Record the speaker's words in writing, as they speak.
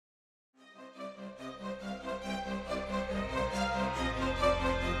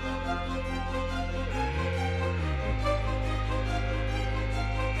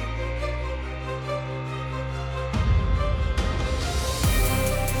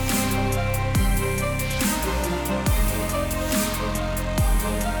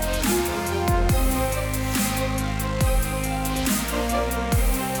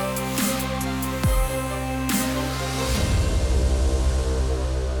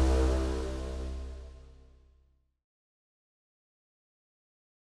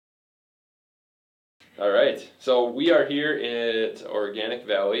All right. So we are here at Organic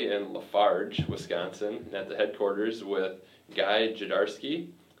Valley in Lafarge, Wisconsin, at the headquarters with Guy Jadarski,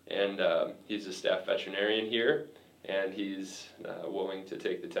 and he's a staff veterinarian here, and he's willing to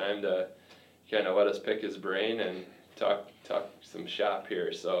take the time to kind of let us pick his brain and talk some shop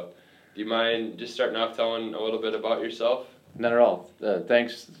here. So, do you mind just starting off telling a little bit about yourself? Not at all.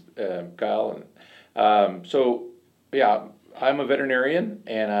 Thanks, Kyle. Yeah, I'm a veterinarian,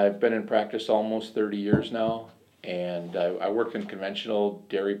 and I've been in practice almost 30 years now. And I worked in conventional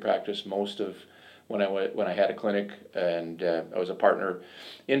dairy practice most of when I had a clinic, and I was a partner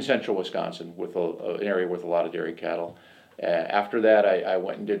in central Wisconsin with an area with a lot of dairy cattle. After that, I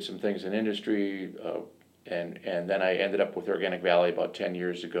went and did some things in industry, and then I ended up with Organic Valley about 10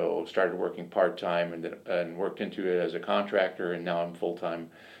 years ago. Started working part-time and worked into it as a contractor, and now I'm full-time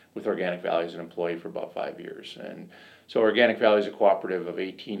with Organic Valley as an employee for about 5 years. And so Organic Valley is a cooperative of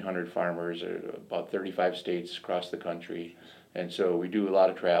 1,800 farmers, about 35 states across the country. And so we do a lot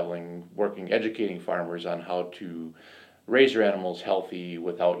of traveling, educating farmers on how to raise their animals healthy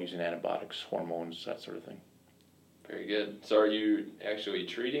without using antibiotics, hormones, that sort of thing. Very good. So are you actually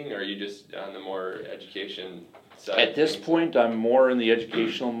treating, or are you just on the more education side? At this point, I'm more in the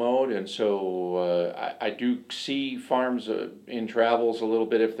educational mode, and so I do see farms in travels a little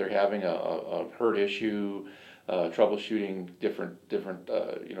bit if they're having a herd issue, troubleshooting different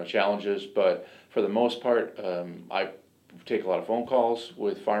challenges. But for the most part, I take a lot of phone calls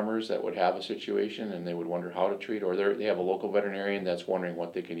with farmers that would have a situation and they would wonder how to treat, or they have a local veterinarian that's wondering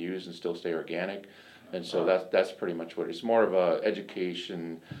what they can use and still stay organic. And so that's pretty much what it's more of a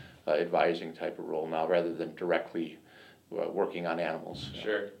education, advising type of role now rather than directly working on animals.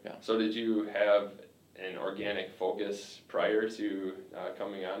 Sure. Yeah. So did you have an organic focus prior to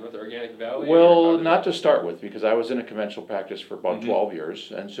coming on with Organic Valley? Well, not to start with, because I was in a conventional practice for about 12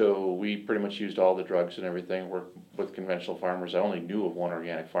 years, and so we pretty much used all the drugs and everything, worked with conventional farmers. I only knew of one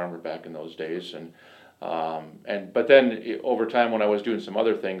organic farmer back in those days, but then over time when I was doing some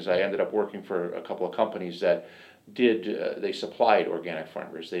other things, I ended up working for a couple of companies that they supplied organic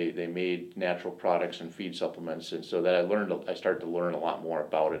farmers. They made natural products and feed supplements, and so that I started to learn a lot more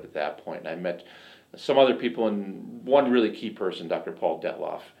about it at that point. And I met some other people, and one really key person, Dr. Paul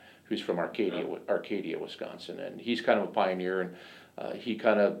Detloff, who's from Arcadia, Wisconsin, and he's kind of a pioneer, and he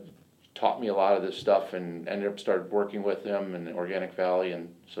kind of taught me a lot of this stuff, and ended up started working with him in Organic Valley,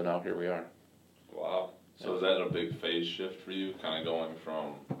 and so now here we are. Wow. So is that a big phase shift for you, kind of going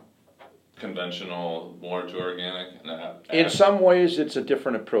from conventional more to organic? In some ways, it's a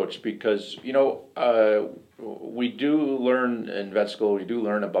different approach because, we do learn in vet school, we do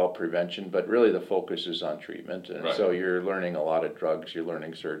learn about prevention, but really the focus is on treatment. And Right. So you're learning a lot of drugs, you're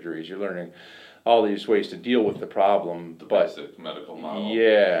learning surgeries, you're learning all these ways to deal with the problem. The but basic medical model.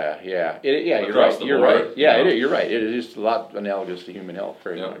 Yeah. You're Across right. the You're board, right. Yeah, you know? You're right. It is a lot analogous to human health,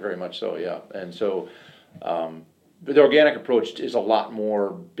 very much so. Yeah, and so. But the organic approach is a lot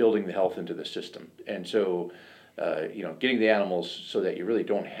more building the health into the system, and so getting the animals so that you really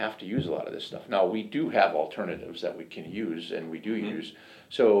don't have to use a lot of this stuff. Now we do have alternatives that we can use, and we do use.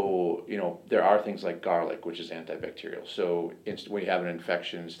 So there are things like garlic, which is antibacterial. So when you have an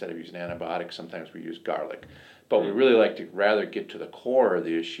infection, instead of using antibiotics, sometimes we use garlic. But we really like to rather get to the core of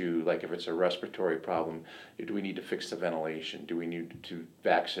the issue, like if it's a respiratory problem, do we need to fix the ventilation? Do we need to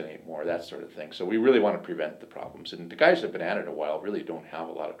vaccinate more? That sort of thing. So we really want to prevent the problems. And the guys that have been at it a while really don't have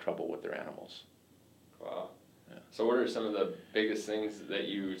a lot of trouble with their animals. Wow. Yeah. So what are some of the biggest things that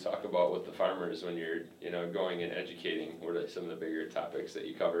you talk about with the farmers when you're, going and educating? What are some of the bigger topics that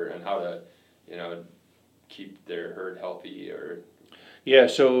you cover, and how to, keep their herd healthy? Or Yeah,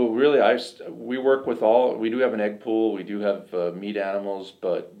 so really, we work with we do have an egg pool, we do have meat animals,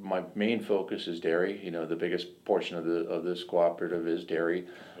 but my main focus is dairy. The biggest portion of this cooperative is dairy,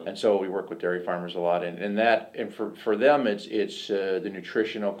 and so we work with dairy farmers a lot, and for them, it's the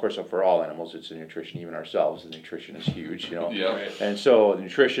nutrition. Of course, for all animals, it's the nutrition. Even ourselves, the nutrition is huge. Yeah. Right. And so the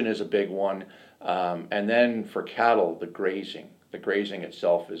nutrition is a big one, and then for cattle, the grazing. The grazing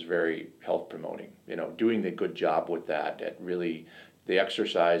itself is very health promoting. Doing the good job with that really. The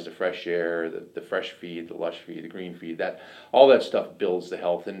exercise, the fresh air, the fresh feed, the lush feed, the green feed, all that stuff builds the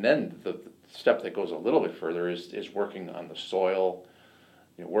health. And then the step that goes a little bit further is working on the soil,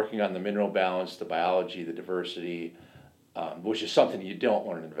 working on the mineral balance, the biology, the diversity, which is something you don't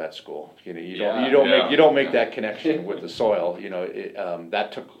learn in vet school. You don't make that connection with the soil.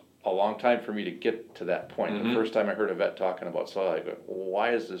 That took a long time for me to get to that point. Mm-hmm. The first time I heard a vet talking about soil, I go, well,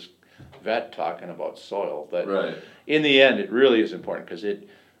 why is this vet talking about soil? But Right. in the end, it really is important because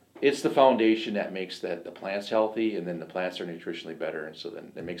it's the foundation that makes the plants healthy, and then the plants are nutritionally better, and so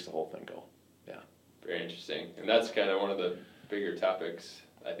then it makes the whole thing go. Yeah. Very interesting, and that's kind of one of the bigger topics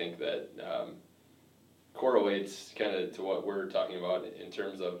I think that correlates kind of to what we're talking about in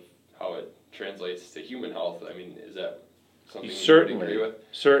terms of how it translates to human health. I mean, is that something you would agree with?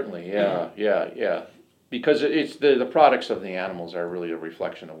 Certainly, yeah. Because it's the products of the animals are really a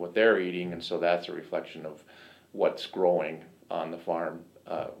reflection of what they're eating, and so that's a reflection of what's growing on the farm.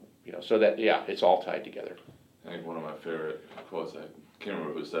 So that it's all tied together. I think one of my favorite quotes, I can't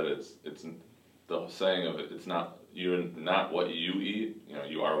remember who said it, it's the saying of it, it's not, you're not what you eat,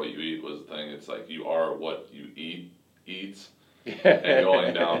 you are what you eat was the thing, it's like you are what you eats, and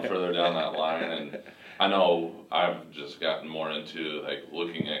going down further down that line, and I know I've just gotten more into like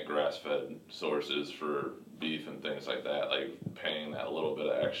looking at grass-fed sources for beef and things like that, like paying that little bit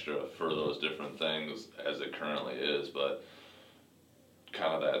of extra for those different things as it currently is, but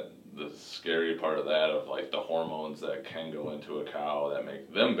kind of the scary part of that of like the hormones that can go into a cow that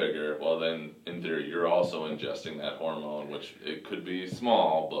make them bigger, well then in theory you're also ingesting that hormone, which it could be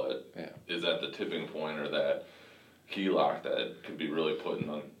small, but is at the tipping point or that key lock that could be really putting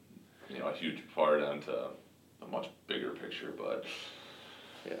on a huge part onto a much bigger picture. But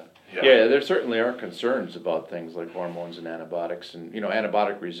there certainly are concerns about things like hormones and antibiotics, and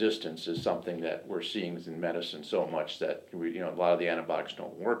antibiotic resistance is something that we're seeing in medicine so much that a lot of the antibiotics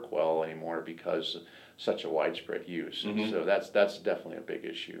don't work well anymore because of such a widespread use. Mm-hmm. So that's definitely a big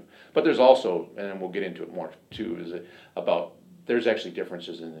issue. But there's also, and we'll get into it more too, there's actually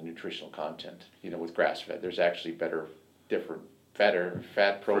differences in the nutritional content. With grass fed, there's actually different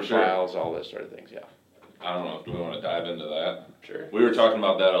fat profiles, all this sort of things. Yeah. I don't know if we want to dive into that. Sure. We were talking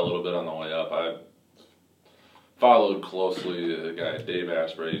about that a little bit on the way up. I followed closely the guy Dave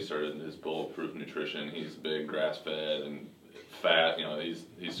Asprey. He started his Bulletproof Nutrition. He's big grass fed and fat.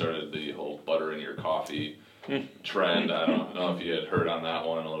 He started the whole butter in your coffee trend. I don't know if you had heard on that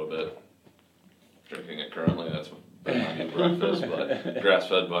one a little bit. Drinking it currently. That's my new breakfast, but grass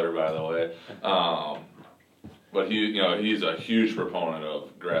fed butter, by the way. But he's a huge proponent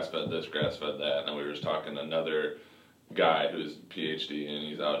of grass-fed this, grass-fed that. And we were just talking to another guy who's PhD, and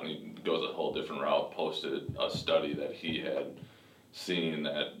he's out and he goes a whole different route, posted a study that he had seen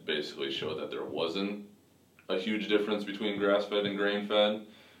that basically showed that there wasn't a huge difference between grass-fed and grain-fed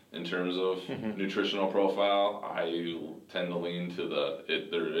in terms of nutritional profile. I tend to lean to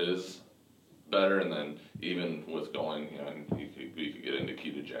there is better, and then even with going, and we could get into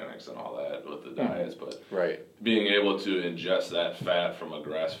ketogenics and all that with the diets, but being able to ingest that fat from a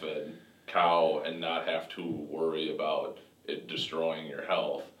grass-fed cow and not have to worry about it destroying your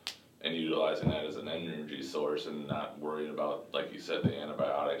health, and utilizing that as an energy source and not worrying about, like you said, the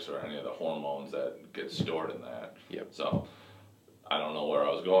antibiotics or any of the hormones that get stored in that. Yep. So I don't know where I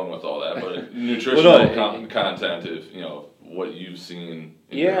was going with all that, but nutritional content, if what you've seen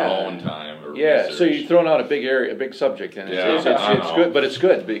in your own time or research. So you've thrown out a big subject, and it's good, but it's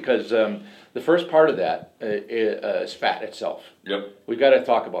good because the first part of that is fat itself. Yep. We've got to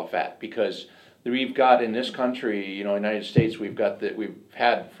talk about fat because we've got in this country, United States, we've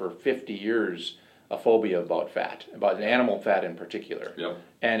had for 50 years a phobia about fat, about animal fat in particular. Yep.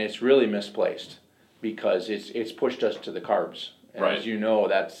 And it's really misplaced because it's pushed us to the carbs. And as you know,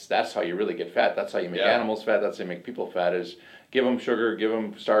 that's how you really get fat. That's how you make animals fat. That's how you make people fat. Is give them sugar, give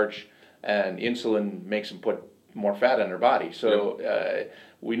them starch, and insulin makes them put more fat in their body. So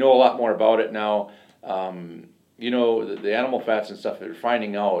we know a lot more about it now. The animal fats and stuff. They're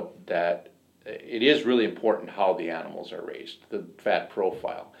finding out that it is really important how the animals are raised, the fat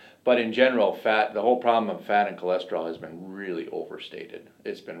profile. But in general, the whole problem of fat and cholesterol has been really overstated.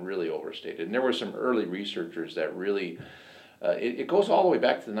 It's been really overstated, and there were some early researchers that really. It goes all the way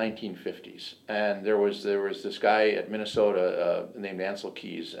back to the 1950s, and there was this guy at Minnesota named Ansel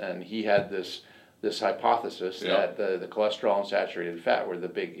Keys, and he had this hypothesis that the cholesterol and saturated fat were the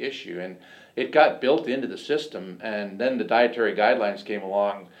big issue, and it got built into the system, and then the dietary guidelines came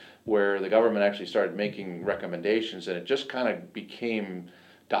along where the government actually started making recommendations, and it just kind of became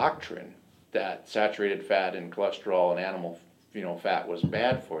doctrine that saturated fat and cholesterol and animal fat was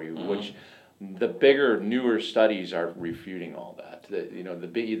bad for you, which the bigger, newer studies are refuting all that.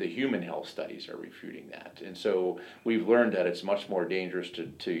 The human health studies are refuting that. And so we've learned that it's much more dangerous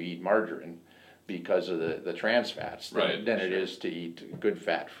to eat margarine because of the trans fats than it is to eat good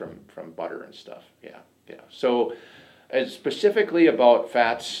fat from butter and stuff. Yeah. So as specifically about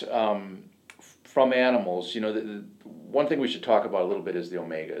fats from animals, the one thing we should talk about a little bit is the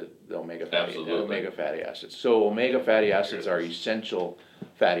omega fatty acids. So omega fatty acids are essential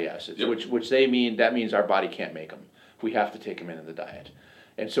fatty acids, which means our body can't make them. We have to take them into the diet.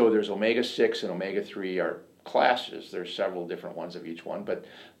 And so there's omega-6 and omega-3 are classes. There's several different ones of each one, but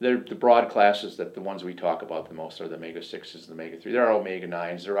they're the broad classes that the ones we talk about the most are the omega-6s, the omega-3. There are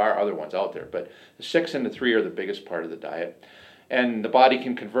omega-9s, there are other ones out there, but the 6 and the 3 are the biggest part of the diet. And the body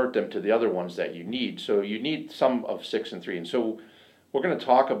can convert them to the other ones that you need. So you need some of 6 and 3. And so we're going to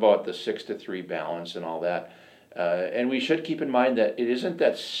talk about the 6 to 3 balance and all that. And we should keep in mind that it isn't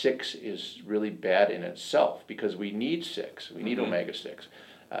that 6 is really bad in itself, because we need 6. We need omega-6.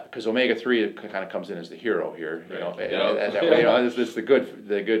 Because omega-3 kind of comes in as the hero here, you know. This is the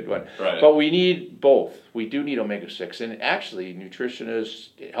good one. Right. But we need both. We do need omega-6, and actually,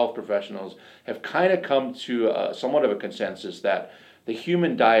 nutritionists, health professionals have kind of come to somewhat of a consensus that the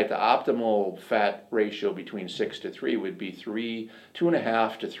human diet, the optimal fat ratio between 6 to 3 would be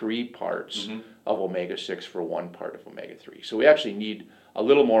 2.5 to 3 parts of omega-6 for 1 part of omega-3. So we actually need a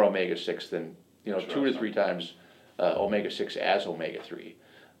little more omega-6 than 2 to 3 times omega-6 as omega-3.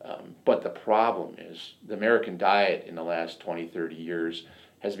 But the problem is the American diet in the last 20, 30 years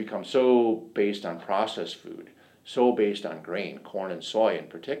has become so based on processed food, so based on grain, corn and soy in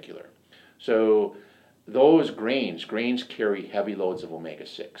particular. So those grains carry heavy loads of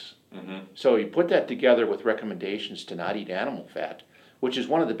omega-6. So you put that together with recommendations to not eat animal fat, which is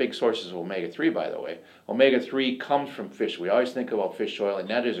one of the big sources of omega-3, by the way. Omega-3 comes from fish. We always think about fish oil, and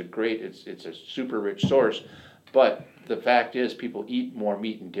that is it's a super rich source. But the fact is, people eat more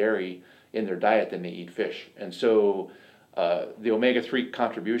meat and dairy in their diet than they eat fish. And so the omega-3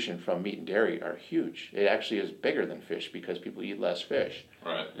 contribution from meat and dairy are huge. It actually is bigger than fish because people eat less fish.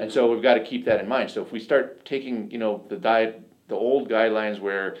 Right. And so we've got to keep that in mind. So if we start taking, the diet, the old guidelines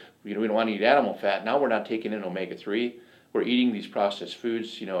where we don't want to eat animal fat, now we're not taking in omega-3. We're eating these processed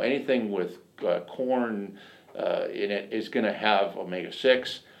foods. Anything with corn in it is going to have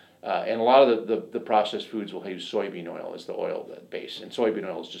omega-6. And a lot of the processed foods will use soybean oil as the oil base, and soybean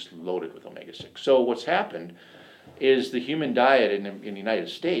oil is just loaded with omega-6. So what's happened is the human diet in the United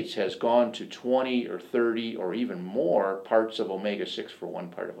States has gone to 20 or 30 or even more parts of omega-6 for 1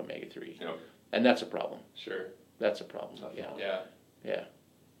 part of omega-3. Yep. And that's a problem. Sure. That's a problem, Yeah. Yeah,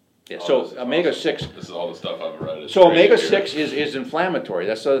 Oh, so this is omega-6... awesome. This is all the stuff I've read. It's So great to omega-6 hear. is inflammatory.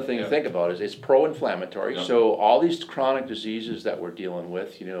 That's the other thing to think about. It's pro-inflammatory. Yeah. So all these chronic diseases that we're dealing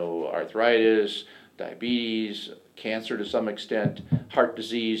with, arthritis, diabetes, cancer to some extent, heart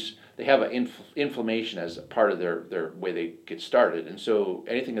disease, they have an inflammation as a part of their way they get started. And so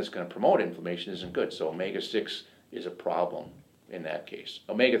anything that's going to promote inflammation isn't good. So omega-6 is a problem in that case.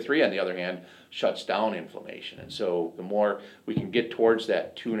 Omega-3, on the other hand, shuts down inflammation. And so the more we can get towards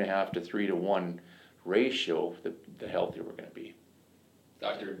that 2.5 to 3 to 1 ratio, the healthier we're going to be.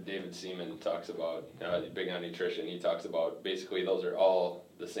 Dr. David Seaman talks about, big on nutrition, he talks about basically those are all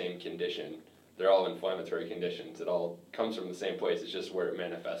the same condition. They're all inflammatory conditions. It all comes from the same place. It's just where it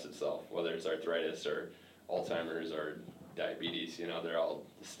manifests itself, whether it's arthritis or Alzheimer's or diabetes, they're all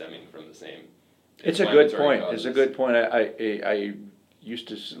stemming from the same. It's a good inflammatory point. causes. It's a good point. I used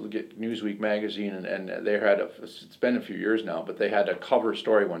to get Newsweek magazine, and they had it's been a few years now, but they had a cover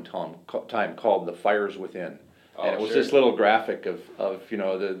story one time called "The Fires Within," and it was this little graphic of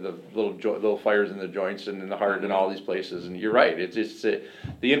the little fires in the joints and in the heart and all these places. And you're right. It's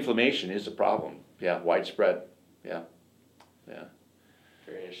the inflammation is a problem. Yeah, widespread. Yeah.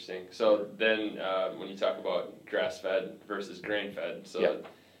 Very interesting. So then, when you talk about grass-fed versus grain-fed,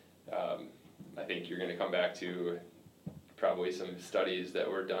 I think you're going to come back to probably some studies that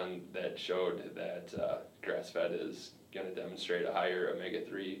were done that showed that grass-fed is going to demonstrate a higher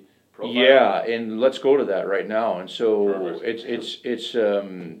omega-3 profile. Yeah, and let's go to that right now. And so Perfect. it's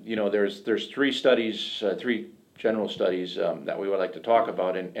there's 3 studies, 3 general studies that we would like to talk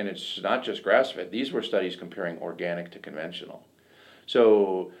about, and it's not just grass-fed. These were studies comparing organic to conventional.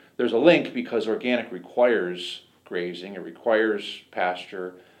 So there's a link because organic requires grazing, it requires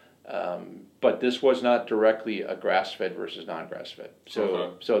pasture. But this was not directly a grass-fed versus non-grass-fed.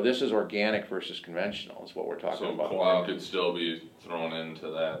 So this is organic versus conventional is what we're talking So about. corn could still be thrown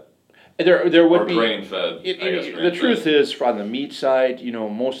into that. There would Or be grain-fed. the truth is, on the meat side,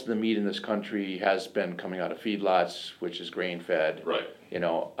 most of the meat in this country has been coming out of feedlots, which is grain-fed. Right.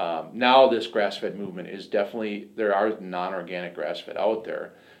 Now this grass-fed movement is definitely, there are non-organic grass-fed out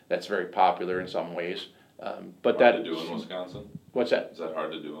there. That's very popular in some ways. But Hard to do in Wisconsin? What's that? Is that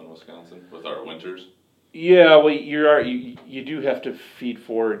hard to do in Wisconsin with our winters? Yeah, well, you do have to feed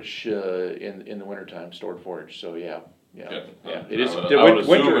forage in the wintertime, stored forage. So yeah. It is. I would assume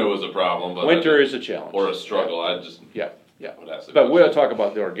winter, it was a problem, but winter is a challenge or a struggle. Yeah. I just would ask the But we'll question. talk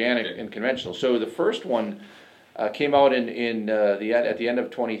about the organic and conventional. So the first one came out at the end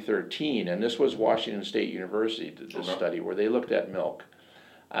of 2013, and this was Washington State University did this study where they looked at milk.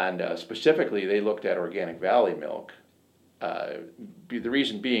 And specifically, they looked at Organic Valley milk. The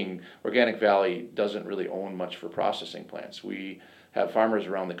reason being, Organic Valley doesn't really own much for processing plants. We have farmers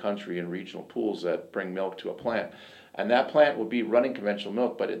around the country in regional pools that bring milk to a plant. And that plant will be running conventional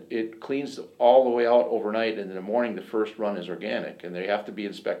milk, but it cleans all the way out overnight, and in the morning the first run is organic, and they have to be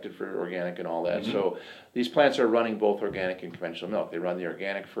inspected for organic and all that. So these plants are running both organic and conventional milk. They run the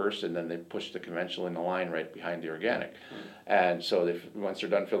organic first, and then they push the conventional in the line right behind the organic. And so once they're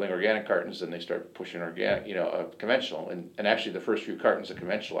done filling organic cartons, then they start pushing organic, conventional. And actually, the first few cartons of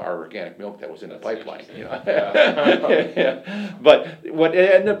conventional are organic milk that was in the pipeline. Yeah. But what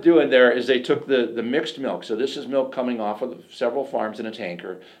they ended up doing there is they took the mixed milk. So this is milk coming off of several farms in a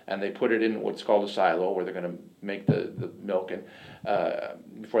tanker, and they put it in what's called a silo, where they're going to make the milk and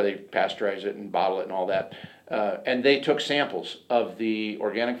before they pasteurize it and bottle it and all that. And they took samples of the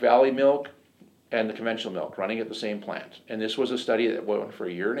Organic Valley milk and the conventional milk running at the same plant. And this was a study that went for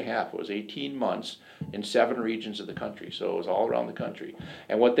a year and a half. It was 18 months in 7 regions of the country, so it was all around the country.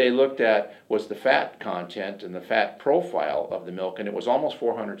 And what they looked at was the fat content and the fat profile of the milk, and it was almost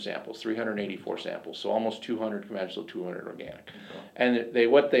 400 samples, 384 samples, so almost 200 conventional, 200 organic. And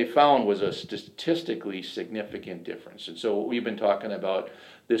what they found was a statistically significant difference. And so what we've been talking about,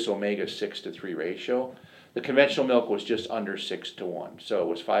 this omega 6-3 ratio, the conventional milk was just under 6 to 1, so it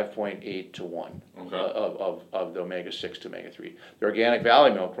was 5.8 to 1 of the omega 6 to omega 3. The Organic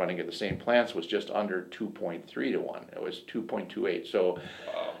Valley milk running at the same plants was just under 2.3 to 1. It was 2.28. So,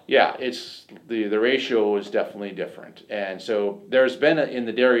 yeah, it's the ratio is definitely different. And so there's been in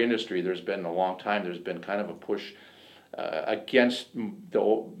the dairy industry, there's been a long time. There's been kind of a push against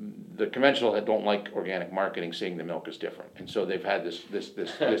the conventional that don't like organic marketing, saying the milk is different, and so they've had this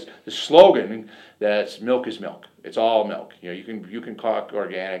slogan that's milk is milk. It's all milk. You can call it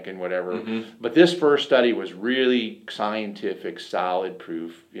organic and whatever, but this first study was really scientific, solid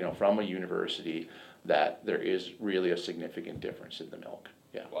proof, from a university that there is really a significant difference in the milk.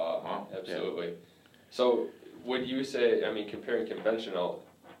 Yeah. Wow. Absolutely. Yeah. So would you say, comparing conventional,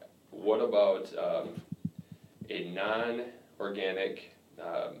 what about a non-organic,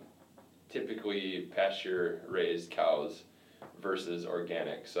 typically pasture-raised cows versus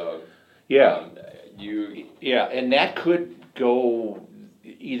organic? So and that could go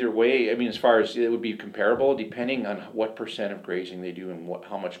either way. As far as it would be comparable, depending on what percent of grazing they do and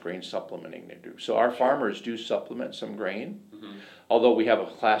how much grain supplementing they do. So our farmers do supplement some grain, although we have a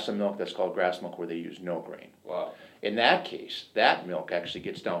class of milk that's called grass milk where they use no grain. Wow. In that case, that milk actually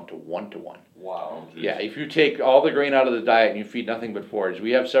gets down to 1 to 1. Wow. Yeah, if you take all the grain out of the diet and you feed nothing but forage, we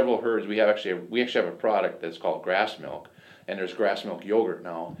have several herds. We actually have a product that's called grass milk, and there's grass milk yogurt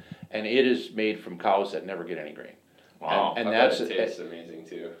now, and it is made from cows that never get any grain. Wow. And it tastes amazing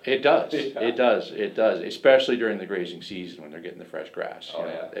too. It does. Yeah. It does. Especially during the grazing season when they're getting the fresh grass.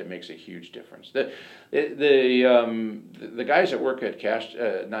 It makes a huge difference. The guys that work at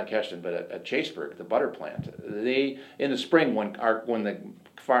not Cashton, but at Chaseburg, the butter plant, they in the spring when the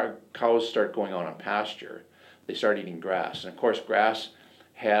cows start going out on pasture, they start eating grass, and of course grass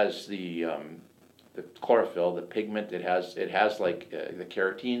has the chlorophyll, the pigment. It has like the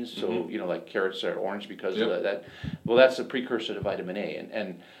carotenes. So like carrots are orange because of that. Well, that's a precursor to vitamin A,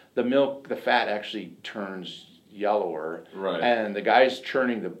 and the milk, the fat actually turns yellower. Right. And the guys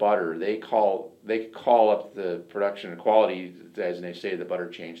churning the butter, they call up the production and quality guys, and they say the butter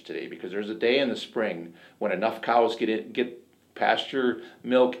changed today because there's a day in the spring when enough cows get pasture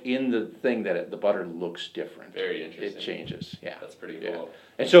milk in the thing that the butter looks different. Very interesting. It changes. Yeah. That's pretty cool. Yeah.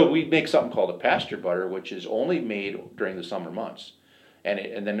 And so we make something called a pasture butter, which is only made during the summer months.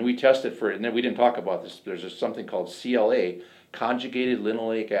 And then we test it and then we didn't talk about this, there's something called CLA, conjugated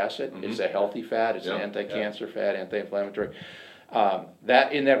linoleic acid. It's a healthy fat, it's an anti-cancer fat, anti-inflammatory.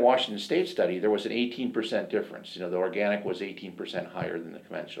 That in that Washington State study, there was an 18% difference. The organic was 18% higher than the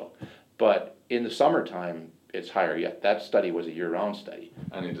conventional. But in the summertime, it's higher yet. That study was a year-round study.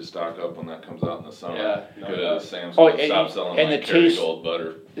 I need to stock up when that comes out in the summer. Yeah, because Sam's going to stop selling and like the taste, Kerrygold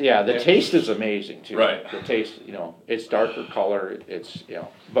butter. Yeah, the taste is amazing too. Right. The taste, it's darker color. It's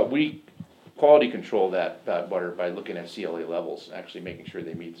but we quality control that butter by looking at CLA levels, actually making sure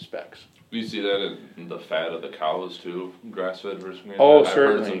they meet the specs. Do you see that in the fat of the cows too, grass-fed versus grain-fed? Oh, I've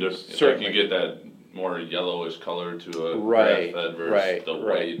certainly. Heard some certainly. Like you get that more yellowish color to a Right, grass-fed versus right, the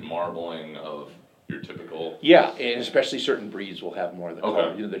right. white marbling of your typical. Yeah, and especially certain breeds will have more of the color.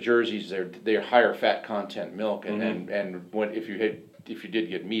 Okay. The Jerseys, they're higher fat content milk, and if you did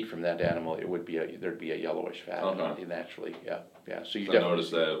get meat from that animal, it would be there'd be a yellowish fat naturally. Yeah. So you I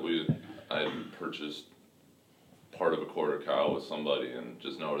noticed that I purchased part of a quarter cow with somebody, and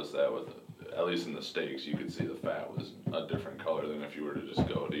just noticed that with at least in the steaks, you could see the fat was a different color than if you were to just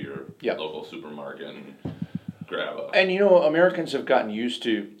go your Yeah. local supermarket and grab a. And Americans have gotten used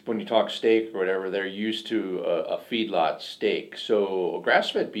to, when you talk steak or whatever, they're used to a feedlot steak. So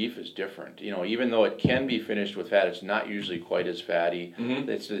grass-fed beef is different. Even though it can be finished with fat, it's not usually quite as fatty. Mhm.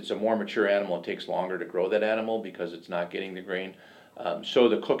 It's a more mature animal. It takes longer to grow that animal because it's not getting the grain. So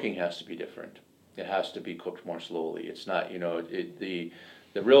the cooking has to be different. It has to be cooked more slowly. It's not,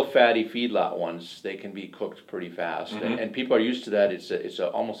 the real fatty feedlot ones, they can be cooked pretty fast, and people are used to that. It's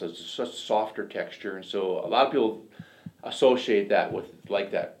almost a softer texture, and so a lot of people associate that with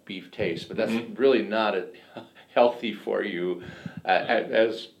like that beef taste, but that's really not healthy for you,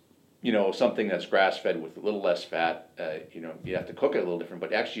 as something that's grass fed with a little less fat. You have to cook it a little different,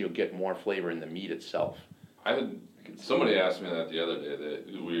 but actually you'll get more flavor in the meat itself. Somebody asked me that the other day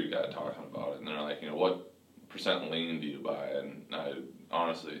that we got talking about it, and they're like, what percent lean do you buy? And I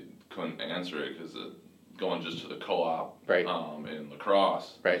honestly couldn't answer it because going just to the co-op Right. In La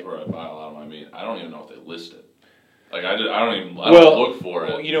Crosse, Right. is where I buy a lot of my meat. I don't even know if they list it. Like I don't look for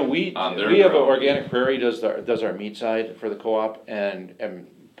it. We on their have ground. Organic Prairie does our meat side for the co-op, and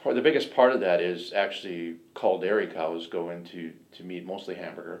the biggest part of that is actually cull dairy cows go into meat, mostly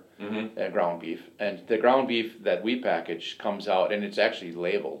hamburger and ground beef, and the ground beef that we package comes out and it's actually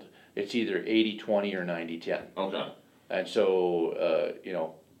labeled. It's either 80-20 or 90-10. Okay. And so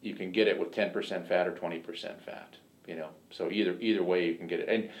you can get it with 10% fat or 20% fat. So either way you can get it.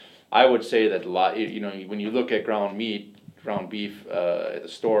 And I would say that when you look at ground beef at the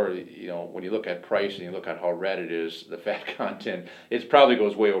store, when you look at price and you look at how red it is, the fat content, it probably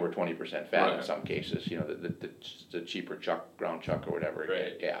goes way over 20% fat in some cases. The cheaper ground chuck or whatever.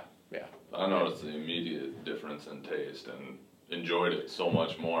 Right. Yeah. I noticed the immediate difference in taste and enjoyed it so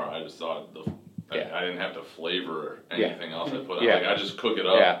much more. I just thought I didn't have to flavor anything else I put on. Yeah. Like I just cook it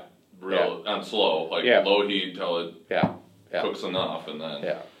up on slow, low heat till it cooks enough, and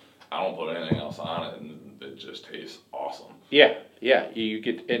then I don't put anything else on it, and it just tastes awesome. Yeah, you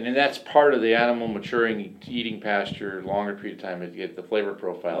get, and that's part of the animal maturing, eating pasture, longer period of time. You get the flavor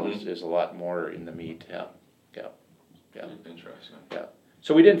profile is a lot more in the meat. Yeah. Interesting. Yeah.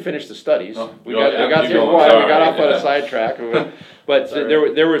 So we didn't finish the studies. We got off on a sidetrack, but there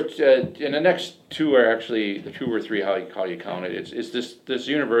were and the next two are actually the 2 or 3 how you count it. It's this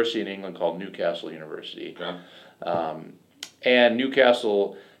university in England called Newcastle University, and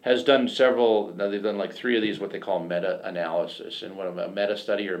Newcastle has done several. They've done like 3 of these what they call meta-analysis, and what a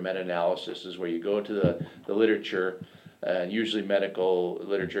meta-study or meta-analysis is where you go to the literature, usually medical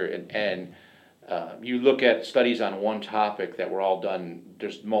literature, and you look at studies on one topic that were all done.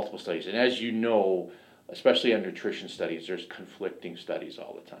 There's multiple studies, and as you know, especially on nutrition studies, there's conflicting studies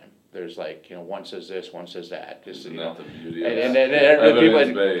all the time. There's one says this, one says that. Isn't that the beauty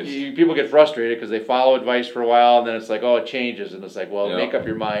and people get frustrated because they follow advice for a while, and then it's like, oh, it changes, and it's like, well, make up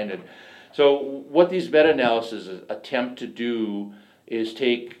your mind. And so what these meta-analyses attempt to do is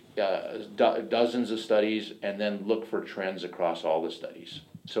take dozens of studies and then look for trends across all the studies.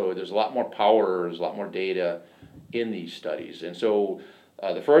 So there's a lot more power, there's a lot more data in these studies. And so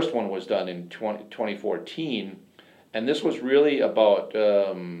the first one was done in 2014, and this was really about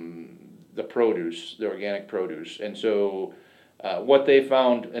the produce, the organic produce. And so what they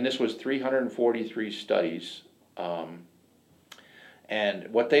found, and this was 343 studies, and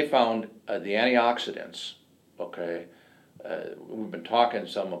what they found, the antioxidants, we've been talking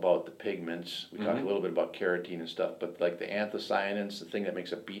some about the pigments. We talked a little bit about carotene and stuff, but like the anthocyanins, the thing that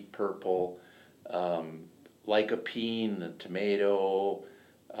makes a beet purple, lycopene, the tomato,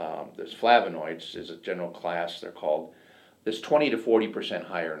 there's flavonoids is a general class they're called. There's 20 to 40%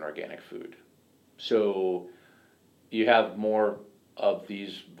 higher in organic food. So you have more of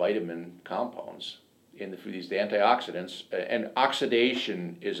these vitamin compounds in the food, these antioxidants, and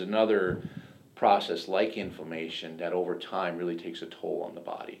oxidation is another process like inflammation that over time really takes a toll on the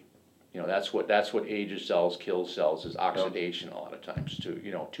body. That's what ages cells, kills cells, is oxidation a lot of times too.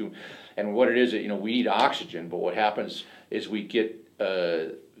 And what it is, we need oxygen, but what happens is we get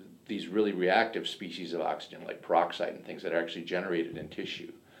these really reactive species of oxygen like peroxide and things that are actually generated in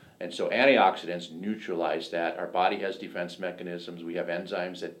tissue. And so antioxidants neutralize that. Our body has defense mechanisms. We have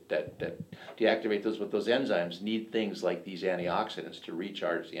enzymes that deactivate those, but those enzymes need things like these antioxidants to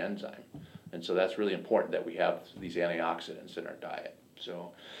recharge the enzyme. And so that's really important that we have these antioxidants in our diet.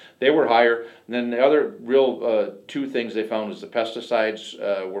 So they were higher. And then the other real 2 things they found was the pesticides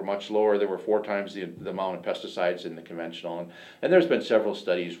were much lower. There were 4 times the amount of pesticides in the conventional. And there's been several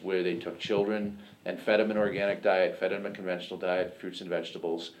studies where they took children and fed them an organic diet, fed them a conventional diet, fruits and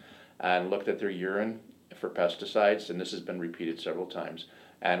vegetables, and looked at their urine for pesticides. And this has been repeated several times.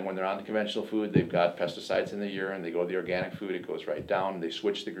 And when they're on the conventional food, they've got pesticides in the urine, they go to the organic food, it goes right down, they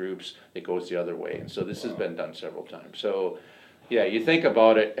switch the groups, it goes the other way. And so this has been done several times. So, yeah, you think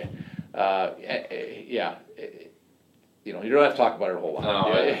about it, yeah, you know, you don't have to talk about it a whole lot.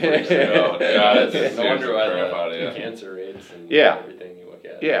 No, it freaks me out. God, it No scares wonder the why crap out of the you. cancer rates and Yeah. everything you look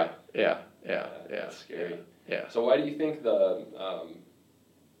at. Yeah. That's scary. Yeah. So why do you think the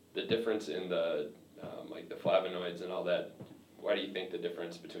difference in the like the flavonoids and all that? Why do you think the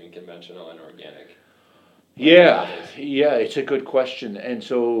difference between conventional and organic? Yeah, it's a good question, and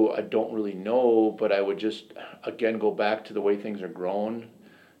so I don't really know, but I would just, again, go back to the way things are grown.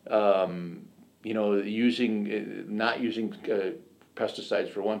 You know, not using pesticides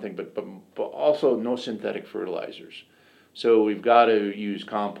for one thing, but also no synthetic fertilizers. So we've got to use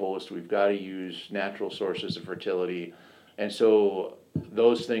compost, we've got to use natural sources of fertility, and so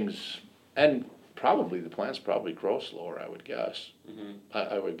those things, and probably the plants probably grow slower, I would guess. Mm-hmm.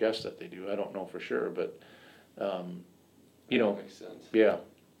 I would guess that they do. I don't know for sure, but you know, That makes sense. yeah.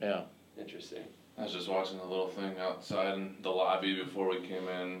 Interesting. I was just watching the little thing outside in the lobby before we came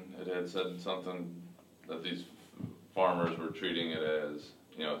in. It had said something that these farmers were treating it as,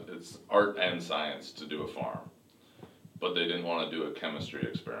 you know, it's art and science to do a farm, but they didn't want to do a chemistry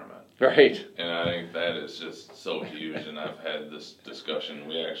experiment. Right. And I think that is just so huge. And I've had this discussion.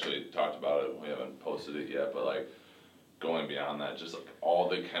 We actually talked about it. We haven't posted it yet, but like going beyond that, just like all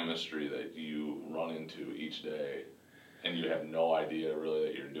the chemistry that you run into each day, and you have no idea really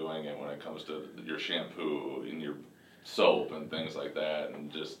that you're doing it when it comes to your shampoo and your soap and things like that.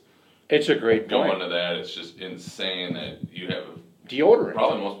 And just It's a great going point. to that, it's just insane that you have Deodorant.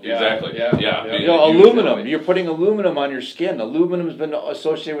 probably most Yeah, exactly yeah. being You know, used aluminum. that way. You're putting aluminum on your skin. Aluminum's been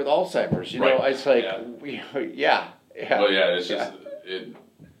associated with Alzheimer's. You know, Right. it's like, Yeah. Well, yeah, it's just it.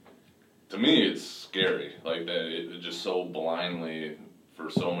 To me, it's scary. Like that, it just so blindly for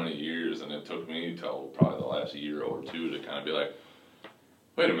so many years, and it took me till probably the last year or two to kind of be like,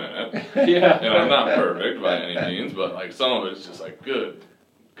 wait a minute. Yeah. And I'm not perfect by any means, but like some of it's just like, good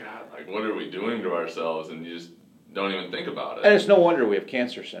God, like what are we doing to ourselves? And you just don't even think about it. And it's no wonder we have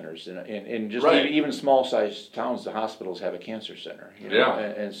cancer centers in just Right. even small sized towns. The hospitals have a cancer center. You know? Yeah.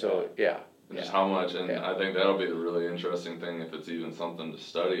 And so Just how much, and Yeah. I think that'll be the really interesting thing if it's even something to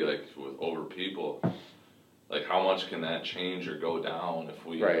study, like with over people. Like how much can that change or go down if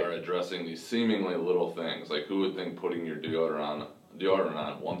we Right. are addressing these seemingly little things? Like who would think putting your deodorant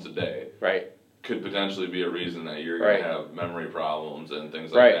on once a day Right. could potentially be a reason that you're Right. gonna have memory problems and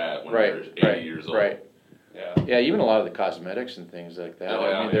things Right. like that when Right. you're 80 years old. Right. Yeah. Yeah, even a lot of the cosmetics and things like that. Oh, I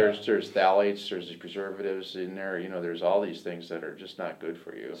yeah, mean, there's phthalates, there's the preservatives in there. You know, there's all these things that are just not good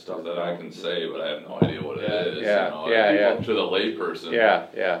for you. Stuff that I can say, but I have no idea what it is. Yeah, you know, yeah, To the layperson.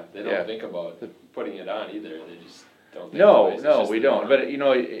 Yeah. They don't think about putting it on either. They just don't think No, twice. It's just we the don't. norm. But you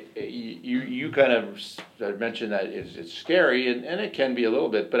know, you kind of mentioned that it's scary, and it can be a little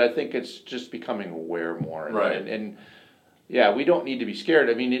bit. But I think it's just becoming aware more. Right. And yeah, we don't need to be scared.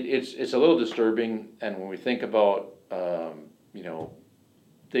 I mean, it's a little disturbing, and when we think about you know,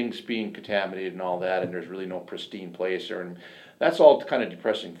 things being contaminated and all that, and there's really no pristine place, and that's all kind of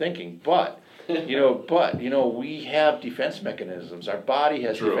depressing thinking. But you know, we have defense mechanisms. Our body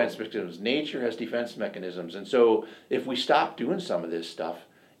has True. defense mechanisms. Nature has defense mechanisms, and so if we stop doing some of this stuff,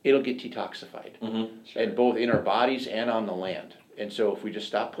 it'll get detoxified, Sure. and both in our bodies and on the land. And so if we just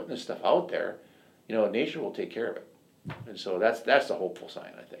stop putting this stuff out there, you know, nature will take care of it. And so that's the hopeful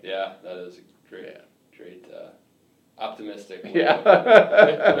sign, I think. Yeah, that is a great, optimistic. way.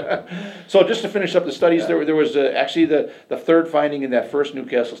 Yeah. So just to finish up the studies, there was actually the third finding in that first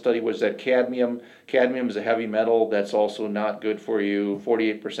Newcastle study was that cadmium is a heavy metal that's also not good for you.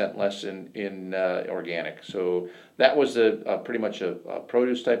 48% less in organic. So that was pretty much a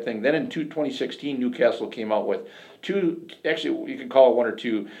produce type thing. Then in 2016, Newcastle came out with two. Actually, you could call it one or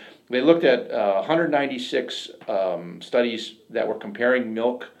two. They looked at 196 studies that were comparing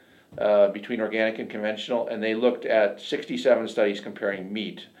milk between organic and conventional, and they looked at 67 studies comparing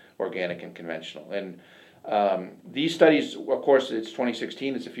meat, organic and conventional. And these studies, of course, it's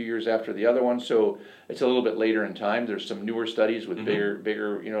 2016, it's a few years after the other one, so it's a little bit later in time. There's some newer studies with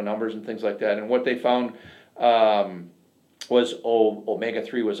bigger numbers and things like that. And what they found was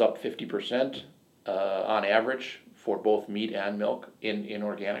omega-3 was up 50% on average for both meat and milk in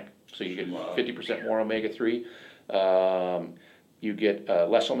organic. So you get 50% more omega-3. You get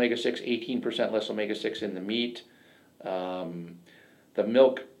less omega-6, 18% less omega-6 in the meat. The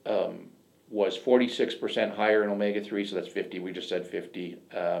milk was 46% higher in omega-3, so that's 50. We just said 50.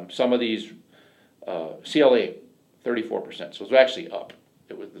 Some of these, CLA, 34%. So it was actually up.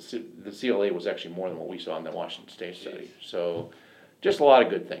 It was the CLA was actually more than what we saw in the Washington State study. So, just a lot of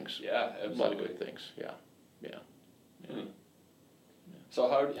good things. Yeah, A lot of absolutely. good things, yeah. So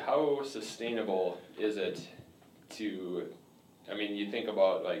how sustainable is it to, I mean, you think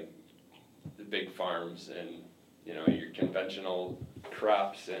about like the big farms and, you know, your conventional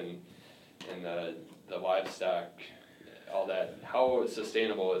crops and the livestock, all that. How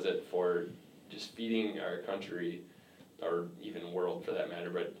sustainable is it for just feeding our country, or even world for that matter,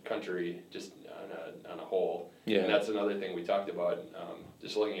 but country just on a whole? Yeah. And that's another thing we talked about,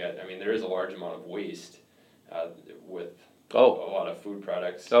 just looking at, I mean, there is a large amount of waste with a lot of food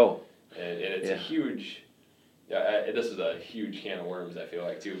products. And it's a huge, this is a huge can of worms, I feel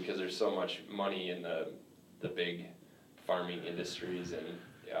like, too, because there's so much money in the big farming industries and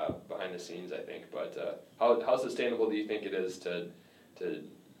behind the scenes, I think. But how sustainable do you think it is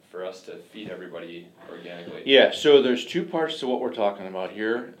for us to feed everybody organically? Yeah, so there's two parts to what we're talking about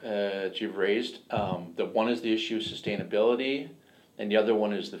here that you've raised. The one is the issue of sustainability, and the other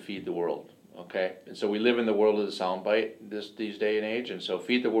one is the feed the world. Okay, and so we live in the world of the soundbite these day and age, and so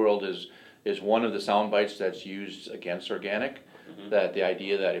feed the world is one of the sound bites that's used against organic. That the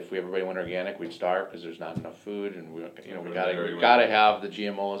idea that if everybody went organic, we'd starve because there's not enough food, and we gotta have the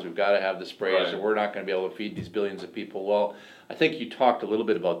GMOs, we've got to have the sprays, or we're not going to be able to feed these billions of people. Well, I think you talked a little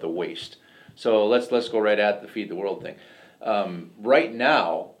bit about the waste, so let's go right at the feed the world thing. Right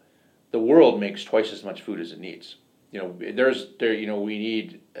now, the world makes twice as much food as it needs. You know, we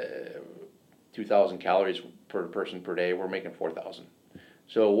need 2,000 calories per person per day. We're making 4,000.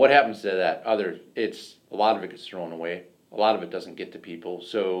 So what happens to that? A lot of it gets thrown away. A lot of it doesn't get to people.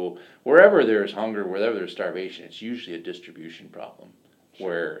 So wherever there's hunger, wherever there's starvation, it's usually a distribution problem.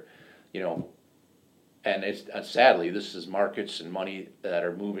 Where, you know, and it's sadly this is markets and money that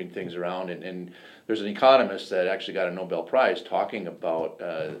are moving things around. And there's an economist that actually got a Nobel Prize talking about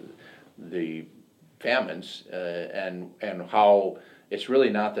the famines and how it's really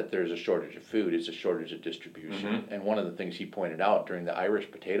not that there's a shortage of food, it's a shortage of distribution. And one of the things he pointed out during the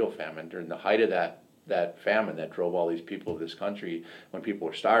Irish potato famine, during the height of that famine that drove all these people to this country, when people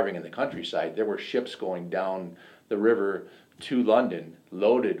were starving in the countryside, there were ships going down the river to London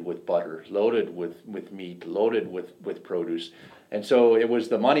loaded with butter, loaded with meat, loaded with produce. And so it was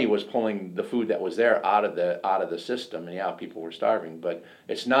the money was pulling the food that was there out of the system, and yeah, people were starving, but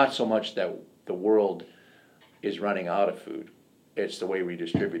it's not so much that the world is running out of food. It's the way we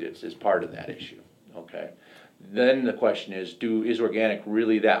distribute it is part of that issue. Okay. Then the question is organic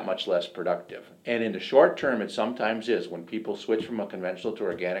really that much less productive? And in the short term, it sometimes is. When people switch from a conventional to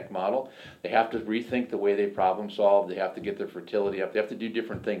organic model, they have to rethink the way they problem solve. They have to get their fertility up. They have to do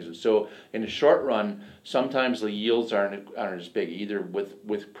different things. And so in the short run, sometimes the yields aren't as big, either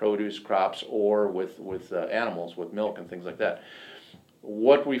with produce crops or with animals, with milk and things like that.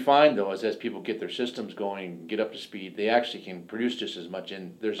 What we find, though, is as people get their systems going, get up to speed, they actually can produce just as much.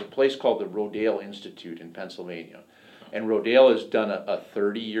 And there's a place called the Rodale Institute in Pennsylvania. And Rodale has done a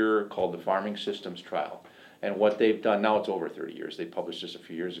 30-year called the Farming Systems Trial. And what they've done, now it's over 30 years. They published this a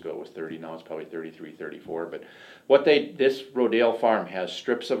few years ago, it was 30, now it's probably 33, 34. But this Rodale farm has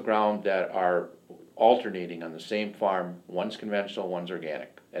strips of ground that are alternating on the same farm. One's conventional, one's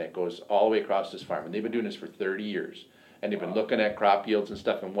organic. And it goes all the way across this farm. And they've been doing this for 30 years. And they've been looking at crop yields and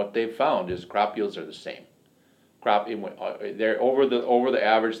stuff, and what they've found is crop yields are the same. They're over the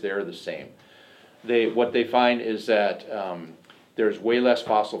average. They're the same. What they find is that there's way less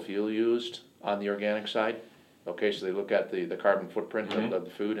fossil fuel used on the organic side. Okay, so they look at the carbon footprint of the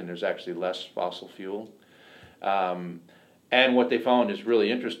food, and there's actually less fossil fuel. And what they found is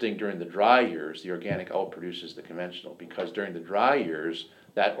really interesting during the dry years, the organic outproduces the conventional, because during the dry years,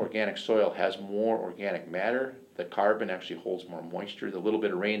 that organic soil has more organic matter. The carbon actually holds more moisture. The little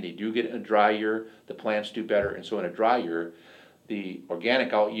bit of rain they do get in a dry year, the plants do better. And so in a dry year, the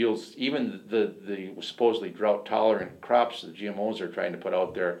organic out yields, even the supposedly drought tolerant crops the GMOs are trying to put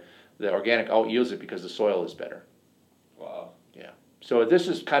out there, the organic out yields it because the soil is better. Wow. Yeah. So this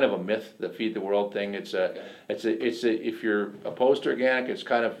is kind of a myth, the feed the world thing. It's if you're opposed to organic, it's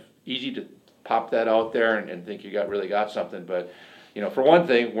kind of easy to pop that out there and think you really got something. But you know, for one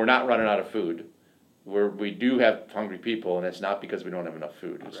thing, we're not running out of food. We do have hungry people, and it's not because we don't have enough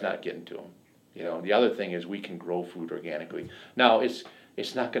food. It's not getting to them. You know, the other thing is we can grow food organically. Now,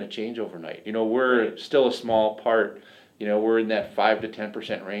 it's not going to change overnight. You know, we're still a small part. You know, we're in that 5 to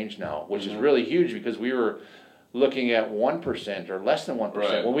 10% range now, which is really huge because we were looking at 1% or less than 1%.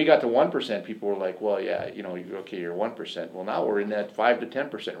 Right. When we got to 1%, people were like, well, yeah, you know, okay, you're 1%. Well, now we're in that 5 to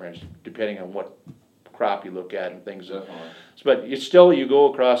 10% range, depending on what crop you look at and things. Definitely. But it's still, you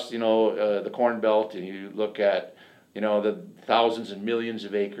go across, you know, the Corn Belt and you look at the thousands and millions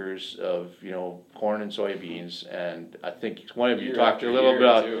of acres of, corn and soybeans. And I think one of you Year talked after a little year,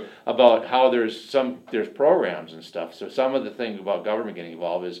 bit too. about how there's programs and stuff. So some of the things about government getting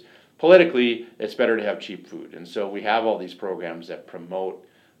involved is politically, it's better to have cheap food. And so we have all these programs that promote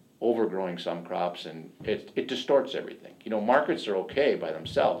overgrowing some crops, and it distorts everything. Markets are okay by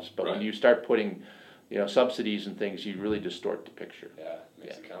themselves, but when Right. you start putting, subsidies and things, you really distort the picture. Yeah,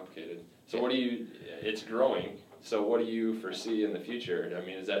 makes it complicated. So it's growing, so what do you foresee in the future? I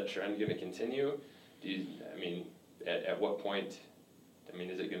mean, is that trend gonna continue? At what point,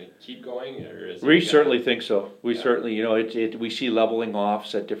 is it gonna keep going, or is it We gonna- certainly think so. We Yeah. certainly, we see leveling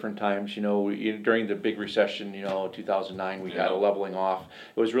offs at different times, during the big recession, 2009, we got a Yeah. leveling off.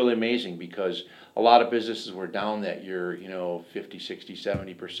 It was really amazing because a lot of businesses were down that year, 50, 60,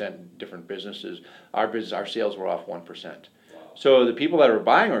 70% different businesses. Our sales were off 1%. Wow. So the people that are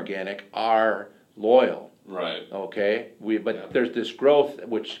buying organic are loyal, Right. okay? But Yeah. there's this growth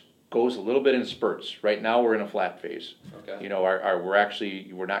which goes a little bit in spurts. Right now, we're in a flat phase. Okay.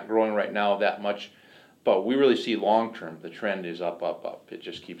 We're not growing right now that much, but we really see long term, the trend is up, up, up. It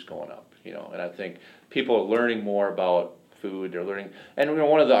just keeps going up, and I think people are learning more about food, they're learning, and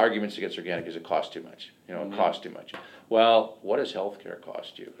one of the arguments against organic is it costs too much, it costs too much. Well, what does healthcare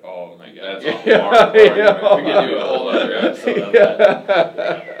cost you? Oh my god. That's a hard argument. We could do a whole other episode of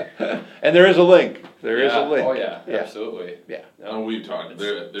that. And there is a link, there is a Yeah. link. Oh yeah, Yeah. absolutely. Yeah. No, And we've talked, it's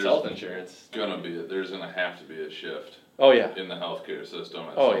there's health insurance. there's gonna have to be a shift Oh, yeah, in the healthcare system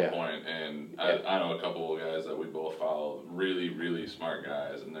at Oh, some yeah. point. And Yeah. I know a couple of guys that we both follow, really, really smart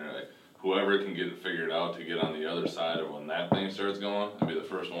guys, and they're like, whoever can get it figured out to get on the other side of when that thing starts going and be the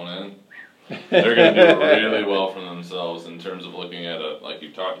first one in, they're gonna do really well for themselves in terms of looking at like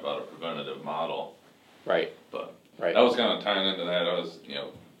you talked about, a preventative model. right, But right. that was kind of tying into that.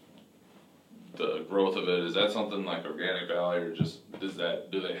 The growth of it, is that something like Organic Valley, or just do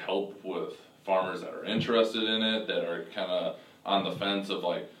they help with farmers that are interested in it, that are kind of on the fence of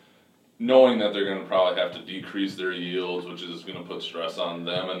like knowing that they're going to probably have to decrease their yields, which is going to put stress on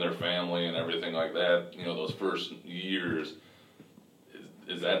them and their family and everything like that, those first years.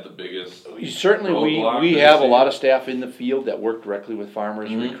 Is that the biggest? Certainly, roadblock we that have you a see? lot of staff in the field that work directly with farmers,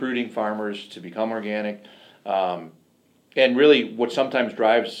 Mhm. recruiting farmers to become organic. And really, what sometimes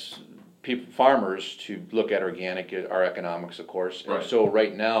drives farmers to look at organic are economics, of course. And Right. so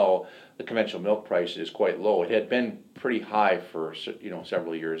right now, the conventional milk price is quite low. It had been pretty high for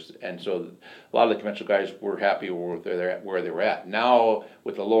several years, and so a lot of the conventional guys were happy where they were at. Now,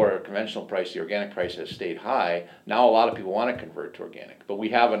 with the lower conventional price, the organic price has stayed high. Now, a lot of people want to convert to organic, but we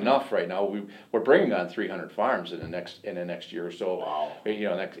have enough right now. We're bringing on 300 farms in the next year or so. Wow.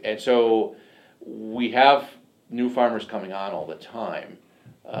 And so we have new farmers coming on all the time.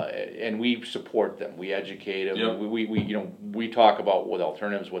 And we support them, we educate them, Yep. we talk about what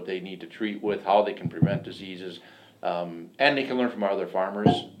alternatives, what they need to treat with, how they can prevent diseases, and they can learn from our other farmers,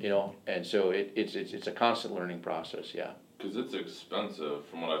 and so it's a constant learning process, yeah. Because it's expensive,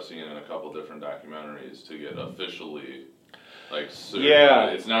 from what I've seen in a couple different documentaries, to get officially certified. Yeah.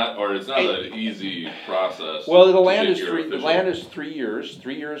 It's not an easy process. Well, the to land get is your three. The official- land is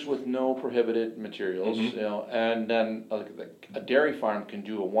 3 years with no prohibited materials. Mhm. And then a dairy farm can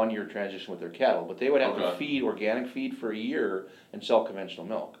do a 1-year transition with their cattle, but they would have to Okay. feed organic feed for a year and sell conventional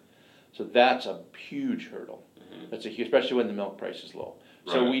milk. So that's a huge hurdle. That's especially when the milk price is low.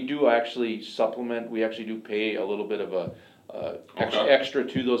 So Right. we do actually supplement. We actually do pay a little bit of a Okay. extra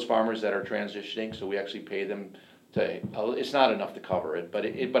to those farmers that are transitioning. So we actually pay them. It's not enough to cover it, but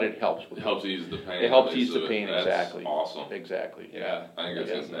it helps. It helps ease the pain. It helps at least, ease the so pain, that's exactly. Awesome. Exactly. Yeah. I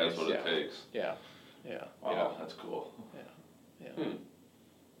think that's what it takes. Yeah. Yeah. Wow, Yeah. that's cool. Yeah.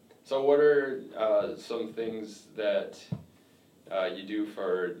 So what are some things that you do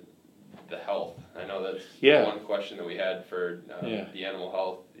for the health? I know that's Yeah. one question that we had for Yeah. the animal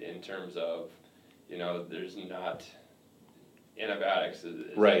health in terms of, there's not antibiotics.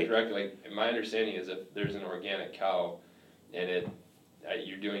 Is Right. that correct? Like, my understanding is if there's an organic cow and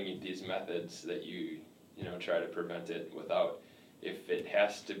you're doing these methods that you try to prevent it without, if it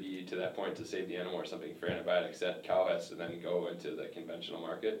has to be to that point to save the animal or something for antibiotics, that cow has to then go into the conventional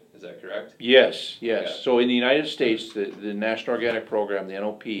market. Is that correct? Yes. Yeah. So in the United States, the National Organic Program, the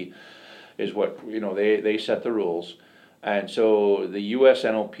NOP, is what they set the rules, and so the U.S.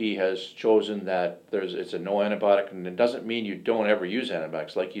 NOP has chosen that it's a no antibiotic, and it doesn't mean you don't ever use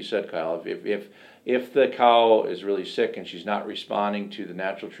antibiotics. Like you said, Kyle, if the cow is really sick and she's not responding to the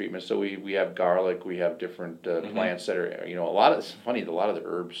natural treatment, so we have garlic, we have different plants that are it's funny, a lot of the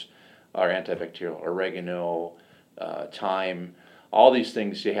herbs are antibacterial, oregano, thyme. all these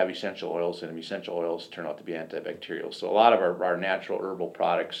things, they have essential oils in them. Essential oils turn out to be antibacterial. So a lot of our natural herbal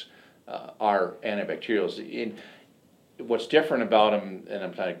products are antibacterials. What's different about them, and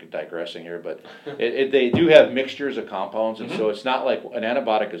I'm kind of digressing here, but they do have mixtures of compounds, and so it's not like an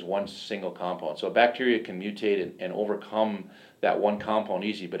antibiotic is one single compound. So a bacteria can mutate and overcome that one compound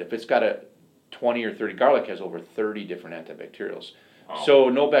easy, but if it's got 20 or 30, garlic has over 30 different antibacterials. Wow. So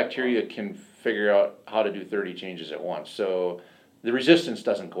no bacteria can figure out how to do 30 changes at once. So the resistance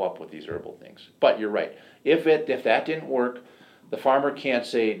doesn't go up with these herbal things. But you're right. If that didn't work, the farmer can't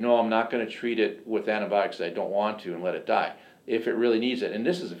say, no, I'm not going to treat it with antibiotics, I don't want to, and let it die. If it really needs it, and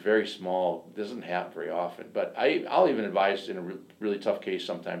this is a very small, doesn't happen very often, but I'll even advise in a really tough case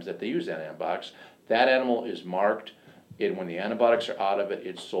sometimes that they use antibiotics. That animal is marked, and when the antibiotics are out of it,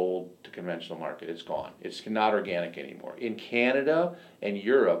 it's sold to conventional market. It's gone. It's not organic anymore. In Canada and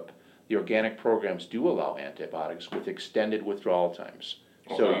Europe, the organic programs do allow antibiotics with extended withdrawal times.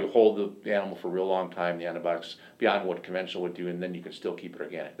 So Okay. you hold the animal for a real long time, the antibiotics beyond what conventional would do, and then you can still keep it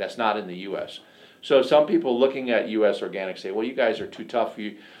organic. That's not in the U.S. So some people looking at U.S. organic say, well, you guys are too tough.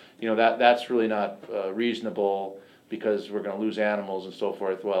 You know that's really not reasonable because we're going to lose animals and so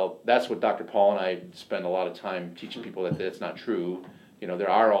forth. Well, that's what Dr. Paul and I spend a lot of time teaching people that that's not true. You know, there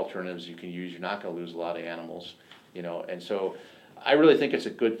are alternatives you can use. You're not going to lose a lot of animals. You know, and so I really think it's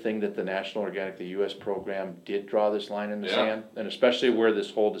a good thing that the National Organic, the U.S. program, did draw this line in the sand, and especially where this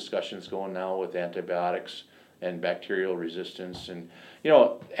whole discussion is going now with antibiotics and bacterial resistance. And, you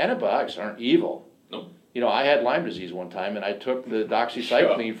know, antibiotics aren't evil. Nope. You know, I had Lyme disease one time, and I took the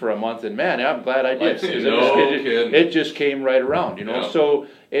doxycycline for a month, and man, I'm glad I did. 'Cause it just came right around, you know. Yeah. So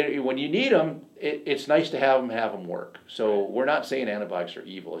when you need them, it's nice to have them work. So we're not saying antibiotics are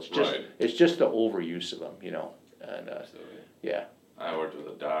evil. It's just the overuse of them, you know. And yeah. I worked with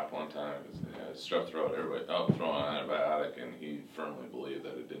a doc one time. He had strep throat. Everybody throw an antibiotic, and he firmly believed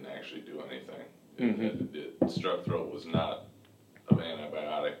that it didn't actually do anything. Strep throat was not of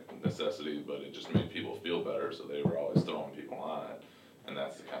antibiotic necessity, but it just made people feel better, so they were always throwing people on it. And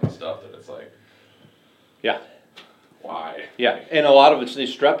that's the kind of stuff that it's like, Yeah. why? Yeah, and a lot of it's the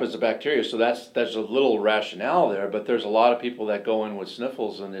strep is a bacteria, so there's a little rationale there. But there's a lot of people that go in with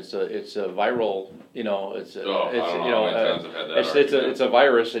sniffles, and it's a viral, you know, it's a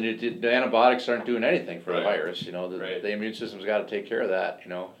virus, and the antibiotics aren't doing anything for the virus. You know, the immune system's got to take care of that. You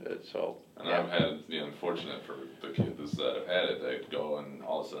know, so. And I've had the unfortunate for the kids that have had it, they go and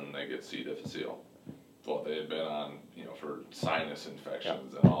all of a sudden they get C. difficile. Well, they had been on, you know, for sinus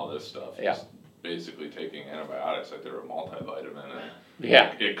infections and all this stuff. Yeah. Just basically taking antibiotics like they were a multivitamin,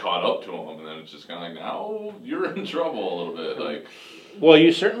 and it caught up to them, and then it's just kind of like, now you're in trouble a little bit, like. Well,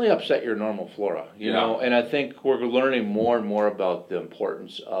 you certainly upset your normal flora, you know, and I think we're learning more and more about the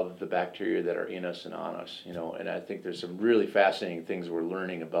importance of the bacteria that are in us and on us, you know, and I think there's some really fascinating things we're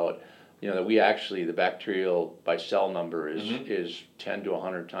learning about. You know, that we actually, the bacterial by cell number is 10 to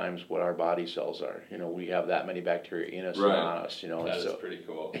 100 times what our body cells are. You know, we have that many bacteria in us and on us, you know. That is pretty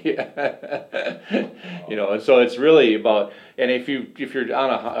cool. Yeah. You know, and so it's really about, and if you're on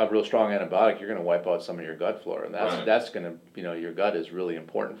a real strong antibiotic, you're going to wipe out some of your gut flora. And that's going to, you know, your gut is really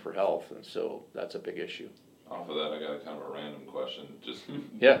important for health. And so that's a big issue. Off of that, I got a kind of a random question. Just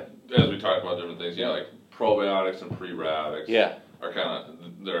as we talk about different things, like probiotics and prebiotics. Yeah. Are kind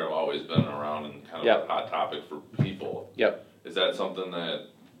of, they've always been around and kind of a hot topic for people. Yep. Is that something that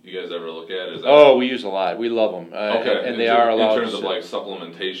you guys ever look at? We use a lot. We love them. Okay. And they are allowed. In terms of like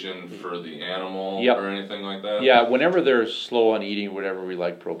supplementation for the animal or anything like that? Yeah, whenever they're slow on eating, whatever, we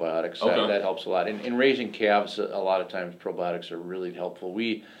like probiotics. That helps a lot. In raising calves, a lot of times probiotics are really helpful.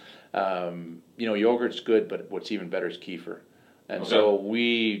 We, you know, yogurt's good, but what's even better is kefir. And so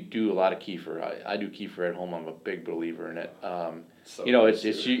we do a lot of kefir. I do kefir at home. I'm a big believer in it. You know,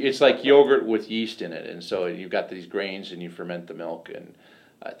 it's like yogurt with yeast in it, and so you've got these grains and you ferment the milk, and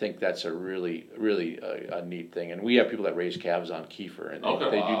I think that's a really a neat thing. And we have people that raise calves on kefir, and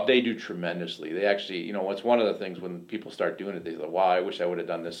they do tremendously. They actually, you know, it's one of the things when people start doing it, they go, "Wow, I wish I would have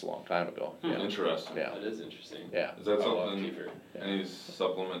done this a long time ago." Interesting. Yeah, that is interesting. Yeah. Is that something? Any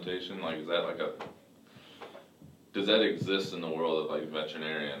supplementation? Like, is that like a? Does that exist in the world of like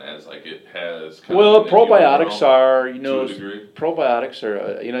veterinarian as like it has? Probiotics are, you know, to a degree? Probiotics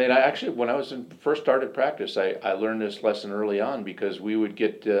are, you know, and I actually, when I was first started practice, I learned this lesson early on because we would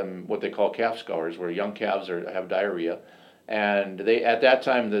get what they call calf scours, where young calves have diarrhea, and they at that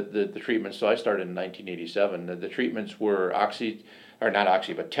time the treatments. So I started in 1987. The treatments were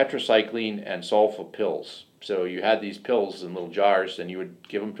tetracycline and sulfa pills. So you had these pills in little jars, and you would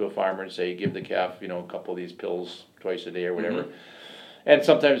give them to a farmer and say, give the calf, you know, a couple of these pills twice a day or whatever. And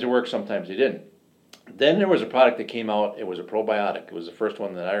sometimes it worked, sometimes it didn't. Then there was a product that came out, it was a probiotic, it was the first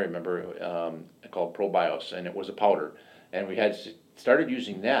one that I remember, called Probios, and it was a powder. And we had started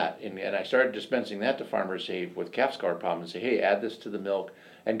using that, and I started dispensing that to farmers, say, with calf scar problems, say, hey, add this to the milk.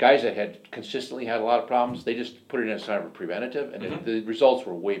 And guys that had consistently had a lot of problems, they just put it in as kind of a preventative, and the results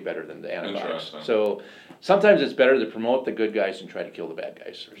were way better than the antibiotics. Interesting. So sometimes it's better to promote the good guys and try to kill the bad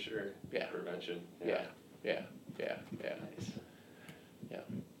guys. For sure. Yeah. Prevention. Yeah. Nice. Yeah.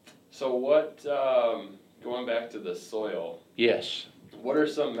 So what, going back to the soil, Yes. what are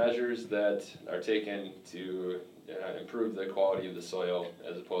some measures that are taken to improve the quality of the soil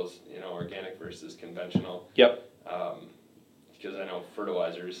as opposed, organic versus conventional? Yep. Because I know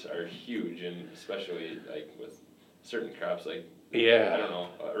fertilizers are huge, and especially like with certain crops, like Yeah. I don't know,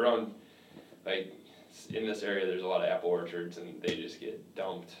 around like in this area, there's a lot of apple orchards, and they just get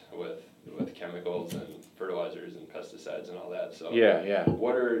dumped with chemicals and fertilizers and pesticides and all that. So Yeah.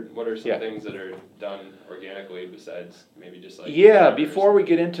 what are some Yeah. things that are done organically besides maybe just like Yeah, peppers? before we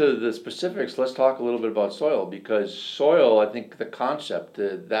get into the specifics, let's talk a little bit about soil, because soil, I think the concept,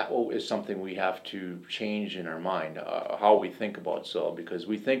 is something we have to change in our mind, how we think about soil, because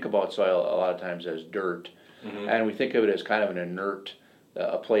we think about soil a lot of times as dirt, and we think of it as kind of an inert,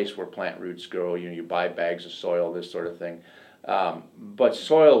 a place where plant roots grow, you buy bags of soil, this sort of thing. But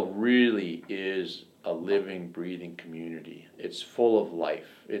soil really is a living, breathing community. It's full of life.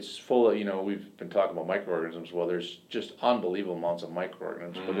 It's full of, we've been talking about microorganisms. Well, there's just unbelievable amounts of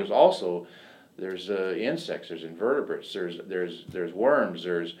microorganisms, but there's insects, there's invertebrates, there's worms,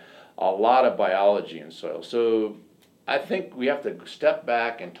 there's a lot of biology in soil. So I think we have to step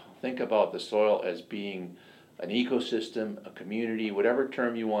back and think about the soil as being an ecosystem, a community, whatever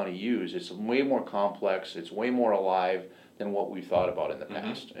term you want to use. It's way more complex, it's way more alive than what we thought about in the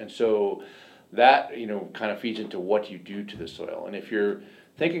past. And so that, kind of feeds into what you do to the soil. And if you're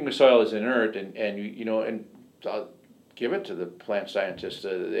thinking the soil is inert, and give it to the plant scientists, the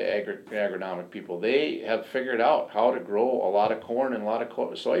agronomic people, they have figured out how to grow a lot of corn and a lot of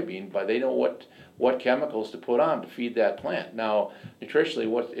soybean, but they know what chemicals to put on to feed that plant. Now, nutritionally,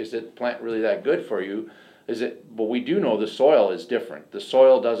 what is the plant really that good for you? But we do know the soil is different. The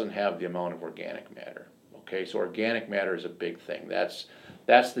soil doesn't have the amount of organic matter. Okay, so organic matter is a big thing. That's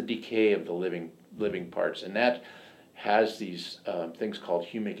the decay of the living parts, and that has these things called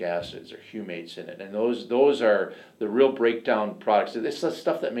humic acids or humates in it, and those are the real breakdown products. It's the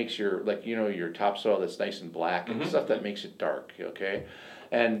stuff that makes your topsoil that's nice and black, and stuff that makes it dark. Okay,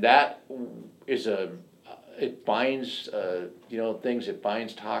 and that is it binds things. It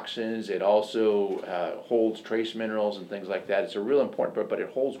binds toxins. It also holds trace minerals and things like that. It's a real important part, but it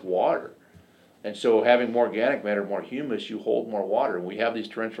holds water. And so having more organic matter, more humus, you hold more water. And we have these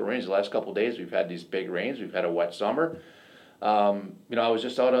torrential rains. The last couple of days, we've had these big rains. We've had a wet summer. I was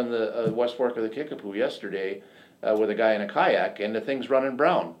just out on the West Fork of the Kickapoo yesterday with a guy in a kayak, and the thing's running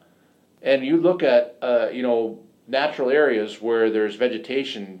brown. And you look at, natural areas where there's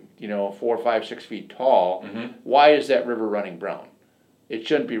vegetation, 4, 5, 6 feet tall. Why is that river running brown? It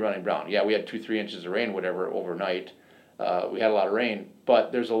shouldn't be running brown. Yeah, we had 2-3 inches of rain, whatever, overnight. We had a lot of rain,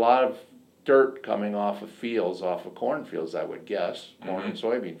 but there's a lot of dirt coming off of cornfields, I would guess, corn and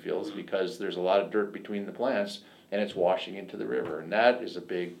soybean fields, because there's a lot of dirt between the plants, and it's washing into the river, and that is a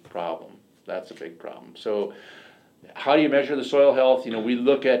big problem. That's a big problem. So how do you measure the soil health?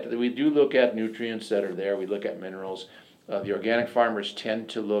 We do look at nutrients that are there. We look at minerals. The organic farmers tend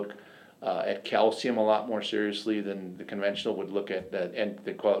to look at calcium a lot more seriously than the conventional would look at that, and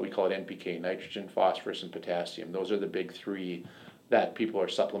we call it NPK, nitrogen, phosphorus, and potassium. Those are the big three that people are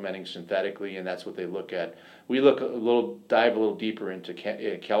supplementing synthetically, and that's what they look at. We dive a little deeper into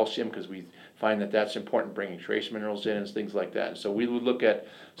calcium, because we find that that's important, bringing trace minerals in and things like that. And so we would look at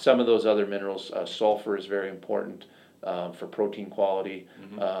some of those other minerals. Sulfur is very important for protein quality.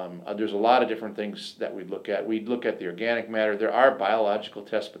 There's a lot of different things that we look at. We look at the organic matter. There are biological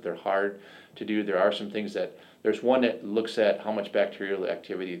tests, but they're hard to do. There are some things there's one that looks at how much bacterial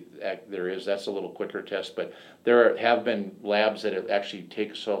activity there is. That's a little quicker test, but there have been labs that actually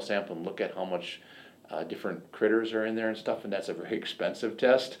take a soil sample and look at how much different critters are in there and stuff, and that's a very expensive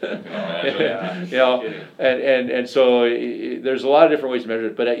test. And so there's a lot of different ways to measure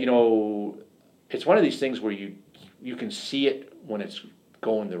it, but it's one of these things where you can see it when it's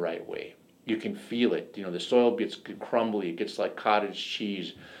going the right way. You can feel it. The soil gets crumbly. It gets like cottage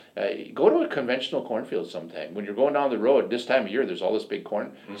cheese. Go to a conventional cornfield sometime. When you're going down the road this time of year, there's all this big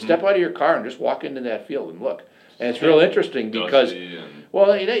corn. Step out of your car and just walk into that field and look. And it's real interesting because, and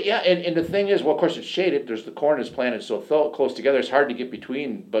the thing is, well, of course it's shaded. The corn is planted so close together, it's hard to get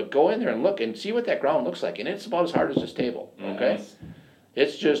between. But go in there and look and see what that ground looks like, and it's about as hard as this table. Okay,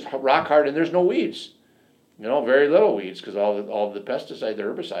 it's just rock hard, and there's no weeds. Very little weeds because all the pesticides, the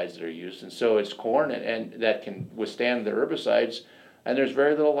herbicides that are used, and so it's corn and that can withstand the herbicides, and there's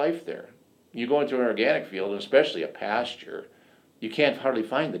very little life there. You go into an organic field, and especially a pasture, you can't hardly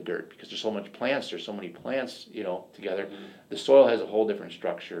find the dirt because there's so much plants. There's so many plants, together. Mm-hmm. The soil has a whole different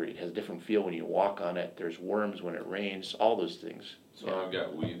structure. It has a different feel when you walk on it. There's worms when it rains. All those things. So I've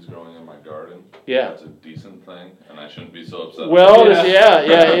got weeds growing in my garden. Yeah. That's a decent thing, and I shouldn't be so upset. Well,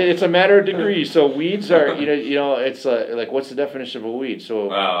 it's a matter of degree. So weeds are, it's like what's the definition of a weed? So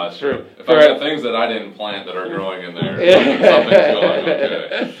Wow, that's true. If I've got things that I didn't plant that are growing in there, something's going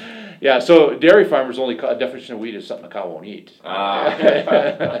okay. Yeah, so dairy farmers only a definition of weed is something a cow won't eat.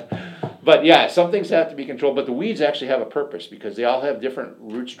 But yeah, some things have to be controlled, but the weeds actually have a purpose because they all have different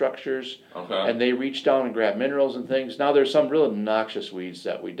root structures, and they reach down and grab minerals and things. Now there's some real noxious weeds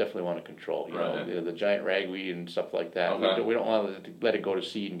that we definitely want to control, the giant ragweed and stuff like that. Okay. We don't want to let it go to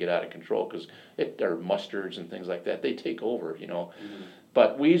seed and get out of control because or mustards and things like that, they take over, Mm-hmm.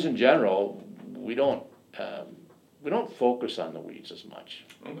 But weeds in general, we don't focus on the weeds as much.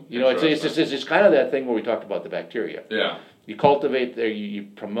 It's kind of that thing where we talked about the bacteria. Yeah. You cultivate there, you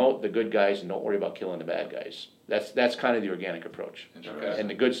promote the good guys and don't worry about killing the bad guys. That's kind of the organic approach. Interesting. And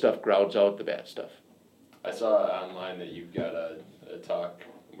the good stuff crowds out the bad stuff. I saw online that you've got a talk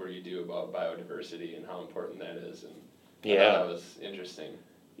where you do about biodiversity and how important that is, and I thought that was interesting.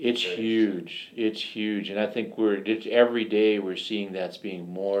 It's huge. It's huge, and I think every day we're seeing that's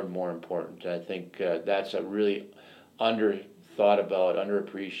being more and more important. And I think that's a really thought about,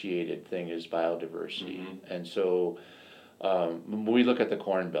 underappreciated thing is biodiversity. Mm-hmm. And so when we look at the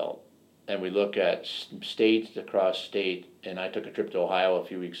Corn Belt and we look at states across state, and I took a trip to Ohio a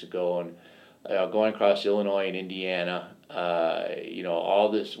few weeks ago, and going across Illinois and Indiana,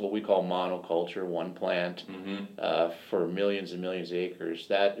 all this what we call monoculture, one plant, for millions and millions of acres,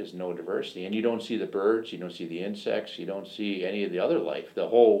 that is no diversity. And you don't see the birds, you don't see the insects, you don't see any of the other life. The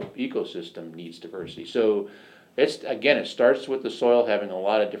whole ecosystem needs diversity. So it starts with the soil, having a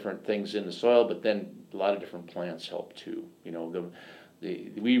lot of different things in the soil, but then a lot of different plants help too.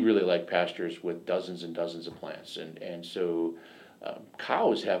 We really like pastures with dozens and dozens of plants, and so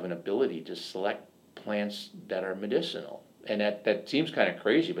cows have an ability to select plants that are medicinal. And that seems kind of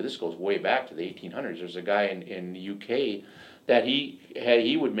crazy, but this goes way back to the 1800s. There's a guy in the UK that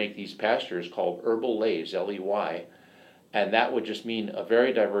he would make these pastures called herbal lays, Ley, and that would just mean a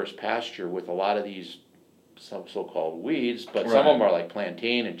very diverse pasture with a lot of these some so-called weeds, but some of them are like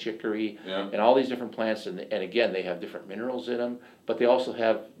plantain and chicory and all these different plants, and again they have different minerals in them, but they also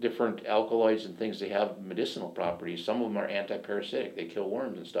have different alkaloids and things. They have medicinal properties. Some of them are anti-parasitic, they kill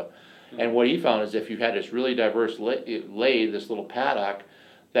worms and stuff. And what he found is if you had this really diverse lay, this little paddock,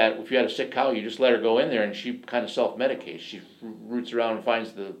 that if you had a sick cow, you just let her go in there and she kind of self-medicates. She roots around and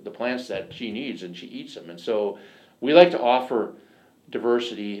finds the plants that she needs and she eats them. And so we like to offer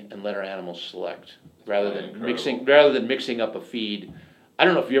diversity and let our animals select rather than mixing up a feed. I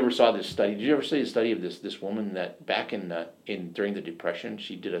don't know if you ever saw this study. Did you ever see the study of this woman that back during the Depression,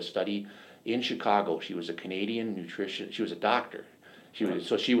 she did a study in Chicago. She was a Canadian nutrition. She was a doctor. She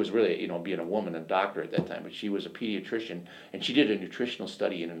was really, being a woman, a doctor at that time, but she was a pediatrician, and she did a nutritional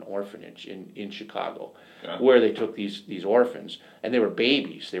study in an orphanage in Chicago, where they took these orphans, and they were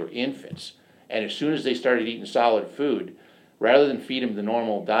babies, they were infants, and as soon as they started eating solid food, rather than feed them the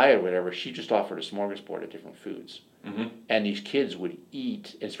normal diet or whatever, she just offered a smorgasbord of different foods. Mm-hmm. And these kids would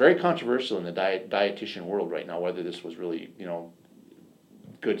eat. It's very controversial in the dietitian world right now, whether this was really,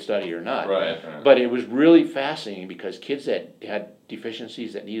 good study or not. Right. But it was really fascinating because kids that had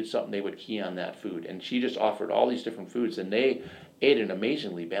deficiencies that needed something, they would key on that food. And she just offered all these different foods, and they ate an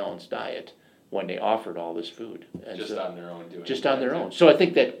amazingly balanced diet when they offered all this food. And just on their own doing Just on their own. So I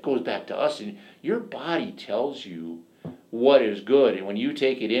think that goes back to us. And your body tells you what is good, and when you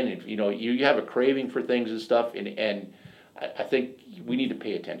take it in, and you have a craving for things and stuff, and I think we need to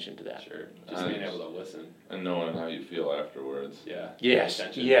pay attention to that. Sure, just being able to listen and knowing how you feel afterwards. Yeah. Yes,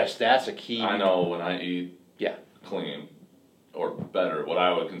 that's a key. I know when I eat clean, or better, what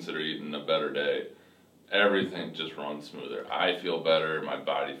I would consider eating a better day, everything just runs smoother. I feel better, my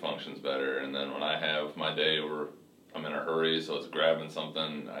body functions better, and then when I have my day where I'm in a hurry, so it's grabbing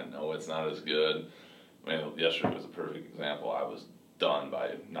something, I know it's not as good. Yesterday was a perfect example. I was done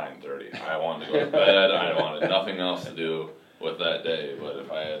by 9:30. I wanted to go to bed. I wanted nothing else to do with that day. But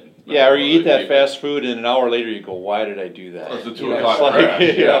if I had or you eat that fast food and an hour later you go, why did I do that? It's the 2 o'clock crash.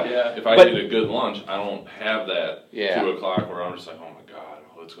 If I eat a good lunch, I don't have that 2 o'clock where I'm just like, oh my God,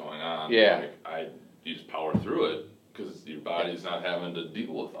 what's going on? You just power through it because your body's not having to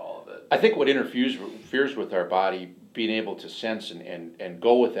deal with all of it. I think what interferes with our body being able to sense and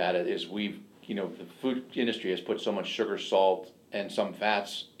go with that is we've the food industry has put so much sugar, salt, and some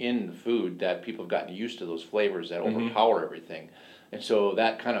fats in the food that people have gotten used to those flavors that overpower everything. And so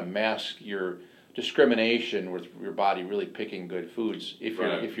that kind of masks your discrimination with your body really picking good foods.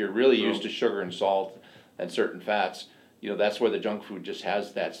 If you're really used to sugar and salt and certain fats, that's where the junk food just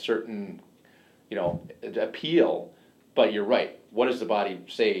has that certain, appeal. But you're right. What does the body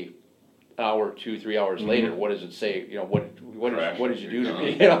say an hour, 2, 3 hours later? What does it say? What did you do to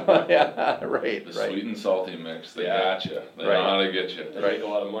me? Yeah, right. The sweet and salty mix, they Yeah. got you. They know how to get you. They make a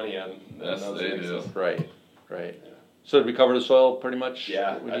lot of money on Yes, those they mixes. do. Right. So did we cover the soil pretty much?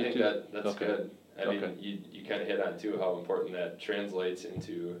 Yeah, with I you think two? that's Okay. good. I mean, Okay. you kind of hit on too how important that translates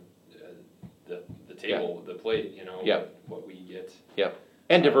into the table, the plate. Yeah. What we get. Yep.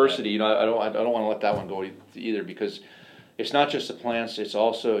 And diversity, I don't want to let that one go either, because it's not just the plants, it's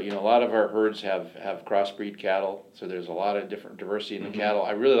also, a lot of our herds have crossbreed cattle, so there's a lot of different diversity in the cattle.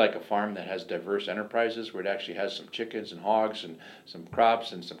 I really like a farm that has diverse enterprises, where it actually has some chickens and hogs and some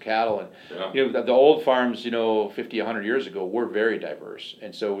crops and some cattle. And, Yeah. the old farms, 50, 100 years ago, were very diverse.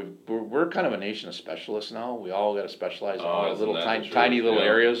 And so we're kind of a nation of specialists now. We all got to specialize in all the isn't little that tiny, the tiny truth? little Yeah.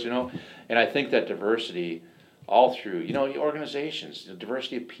 areas, And I think that diversity all through, organizations, the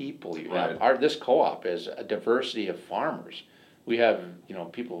diversity of people. You have this co-op is a diversity of farmers. We have,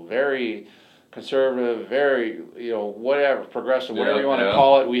 people very conservative, very, whatever, progressive, whatever you want to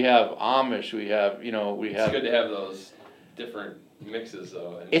call it. We have Amish. We have, It's good to have those different mixes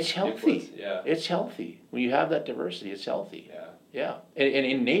though. And It's healthy. inputs. Yeah. It's healthy. When you have that diversity, it's healthy. Yeah. Yeah. And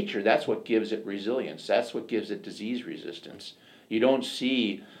in nature, that's what gives it resilience. That's what gives it disease resistance. You don't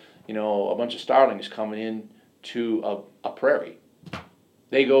see, a bunch of starlings coming in to a prairie.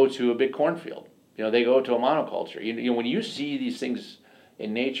 They go to a big cornfield. They go to a monoculture. When you see these things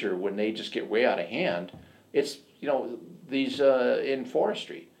in nature, when they just get way out of hand, it's, these in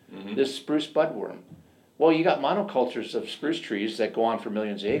forestry, this spruce budworm. Well, you got monocultures of spruce trees that go on for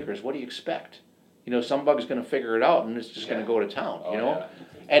millions of acres. What do you expect? Some bug's going to figure it out and it's just going to go to town, Yeah.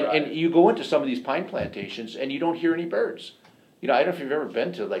 And you go into some of these pine plantations and you don't hear any birds. I don't know if you've ever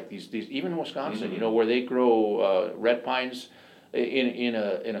been to like these even in Wisconsin, where they grow red pines in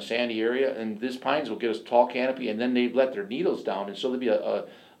a sandy area, and these pines will get a tall canopy, and then they let their needles down, and so there'll be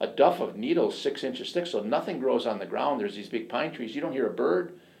a duff of needles 6 inches thick, so nothing grows on the ground. There's these big pine trees. You don't hear a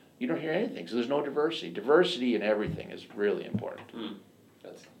bird, you don't hear anything. So there's no diversity. Diversity in everything is really important.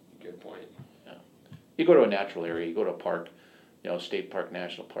 That's a good point. Yeah. You go to a natural area, you go to a park, state park,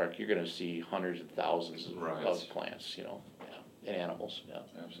 national park, you're going to see hundreds of thousands of plants, and animals. Yeah.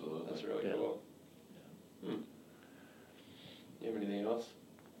 Absolutely. That's really cool. You have anything else?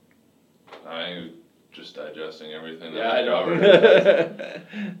 I'm just digesting everything. Yeah, I we know. covered.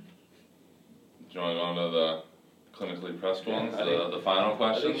 Do you want to go into the clinically pressed ones, the final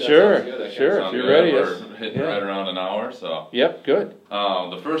questions? that Sure, sounds good. That sure. sounds If you're good. ready, We're yes. hitting Yeah. right around an hour, so. Yep, good.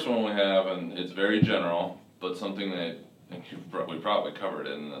 The first one we have, and it's very general, but something that I think we probably covered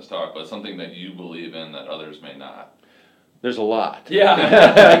it in this talk, but something that you believe in that others may not. There's a lot.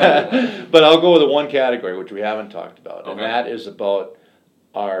 Yeah. But I'll go with the one category, which we haven't talked about, and Okay. that is about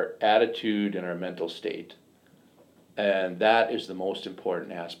our attitude and our mental state. And that is the most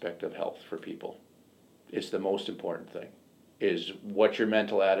important aspect of health for people. It's the most important thing, is what your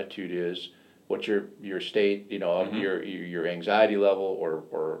mental attitude is, what your state, your anxiety level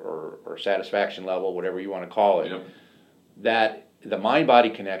or satisfaction level, whatever you want to call it. Yep. That the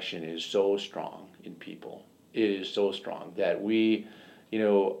mind-body connection is so strong in people. It is so strong that we,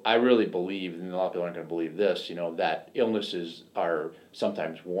 I really believe, and a lot of people aren't going to believe this, that illnesses are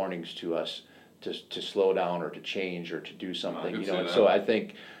sometimes warnings to us to slow down or to change or to do something, can see and that. so I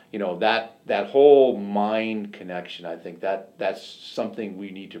think, that whole mind connection, I think that's something we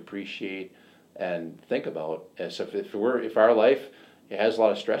need to appreciate and think about. As if our life has a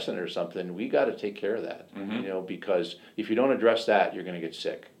lot of stress in it or something, we got to take care of that, because if you don't address that, you're going to get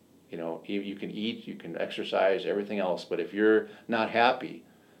sick. You can eat, you can exercise, everything else, but if you're not happy,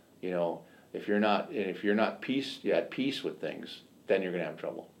 if you're not at peace with things, then you're gonna have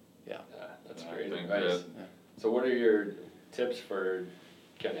trouble. Yeah. That's I great think advice. that- So what are your tips for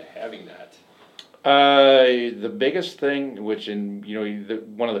kind of having that? The biggest thing,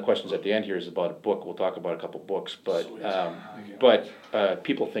 one of the questions at the end here is about a book. We'll talk about a couple books, but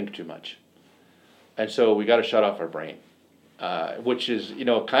people think too much, and so we got to shut off our brain. Which is,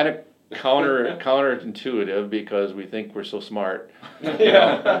 kind of counterintuitive because we think we're so smart,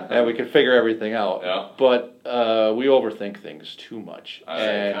 Yeah. and we can figure everything out. Yeah. But we overthink things too much. I- That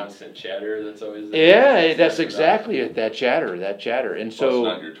And constant chatter that's always there. yeah, that's exactly it. That chatter. And Plus, so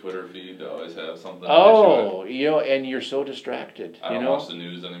not your Twitter feed to always have something. oh, and you're so distracted. I don't watch the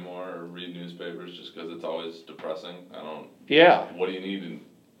news anymore or read newspapers just because it's always depressing. I don't. Yeah, What do you need in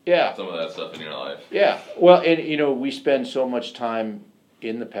yeah. some of that stuff in your life? Yeah, well, and we spend so much time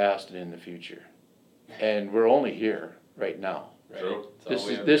in the past and in the future, and we're only here right now. Right. True. That's all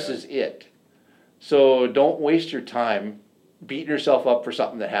we ever This got. is it. So don't waste your time beating yourself up for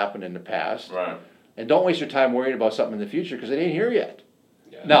something that happened in the past, Right. and don't waste your time worrying about something in the future because it ain't here yet.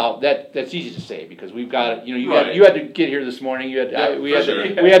 Yeah. Now that's easy to say because we've got you Right. had to get here this morning. We had for to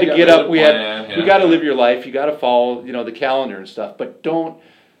sure. we had to Yeah, get there's up. a We had plan, we yeah. got to live your life. You got to follow the calendar and stuff. But don't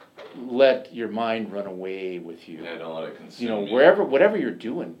let your mind run away with you. Yeah, don't let it consume you. Whatever you're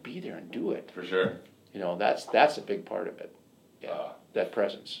doing, be there and do it. For sure. That's a big part of it. Yeah, Uh, that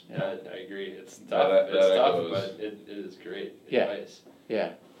presence. Yeah, I agree. It's tough. That it's tough, goes. but it is great Yeah. advice. yeah,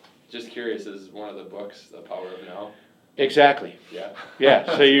 Just curious, is one of the books The Power of Now? exactly. Yeah. Yeah,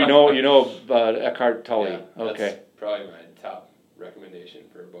 so about Eckhart Tolle. Yeah, that's Okay, probably my top recommendation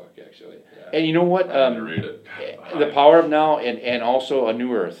for a book, actually. Yeah. and you know what? I need to read it. The Power of Now and also A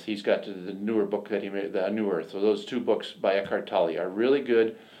New Earth. He's got the newer book that he made, A New Earth. So those two books by Eckhart Tolle are really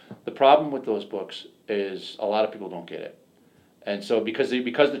good. The problem with those books is a lot of people don't get it. And so because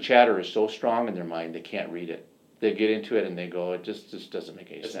the chatter is so strong in their mind, they can't read it. They get into it and they go, it just doesn't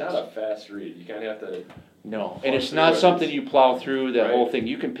make any It's sense. not a fast read. You kind of have to. No, Flip and it's through not it. something you plow through the Right. whole thing.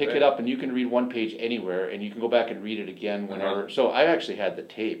 You can pick Right. it up and you can read one page anywhere, and you can go back and read it again whenever. So I actually had the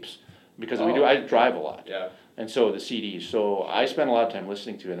tapes because Oh. I drive a lot, Yeah. and so the CDs. So I spend a lot of time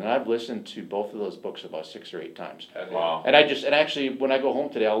listening to it, and I've listened to both of those books about 6 or 8 times. Have Wow. And actually when I go home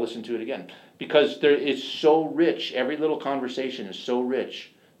today, I'll listen to it again because it's so rich. Every little conversation is so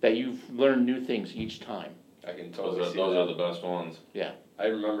rich that you've learned new things each time. I can totally see Those that. are the best ones. I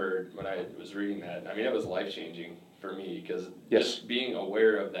remember when I was reading that. I mean, it was life changing for me because Yes. just being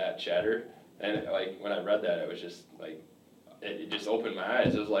aware of that chatter, and like when I read that, it was just like it just opened my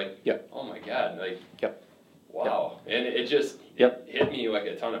eyes. It was like, Yep. oh my god, like, Yep. wow, and it just Yep. hit me like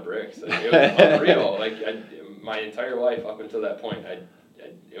a ton of bricks. Like, it was unreal. Like my entire life up until that point,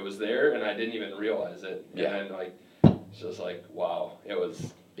 it was there, and I didn't even realize it. Yeah. And then like it's just like wow, it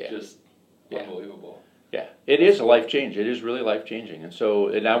was Yeah. just Yeah. unbelievable. Yeah, it is a life change. It is really life changing,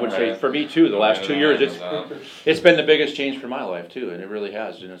 and I would say Right. for me too. The last 2 years, Yeah. it's been the biggest change for my life too, and it really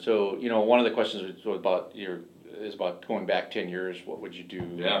has. And so one of the questions is about going back 10 years. What would you do?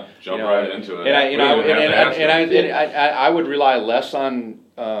 Yeah, jump You know, right into it. And I We don't even have to ask it. I would rely less on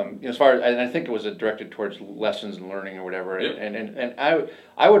as far as, and I think it was directed towards lessons and learning or whatever. Yep. And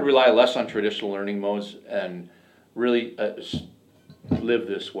I would rely less on traditional learning modes and really live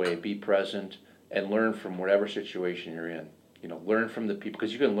this way, be present, and learn from whatever situation you're in. Learn from the people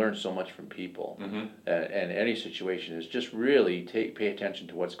because you can learn so much from people. Mhm. And any situation is just really pay attention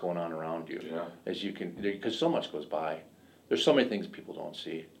to what's going on around you Yeah. as you can, because so much goes by. There's so many things people don't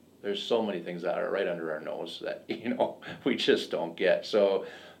see. There's so many things that are right under our nose that we just don't get. So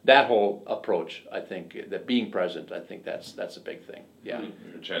that whole approach, I think that being present, I think that's a big thing. Yeah. We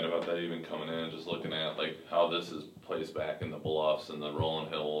were chatting about that even coming in and just looking at like how this is placed back in the bluffs and the rolling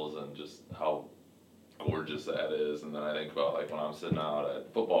hills and just how gorgeous that is. And then I think about like when I'm sitting out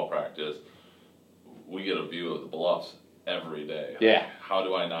at football practice, we get a view of the bluffs every day. Yeah. How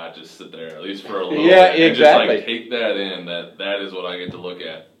do I not just sit there at least for a little Yeah, bit and exactly. just like take that in, that is what I get to look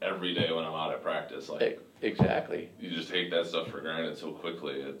at every day when I'm out at practice. Like Exactly. you just take that stuff for granted so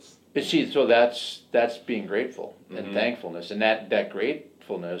quickly. And see, so that's being grateful and Mhm. thankfulness, and that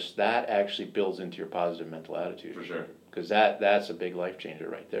gratefulness that actually builds into your positive mental attitude. For sure. Because that's a big life changer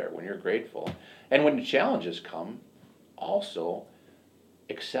right there when you're grateful, and when the challenges come, also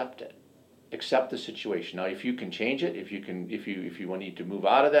accept it, accept the situation. Now, if you can change it, if you need to move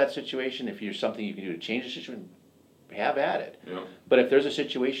out of that situation, if there's something you can do to change the situation, have at it. Yeah. But if there's a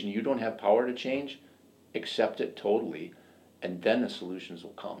situation you don't have power to change, accept it totally, and then the solutions will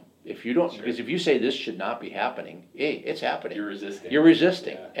come. If you don't, Sure. because if you say this should not be happening, hey, it's happening. You're resisting. You're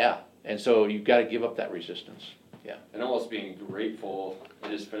resisting, Yeah. yeah. And so you've got to give up that resistance. And almost being grateful. I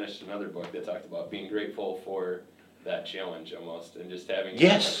just finished another book that talked about being grateful for that challenge almost, and just having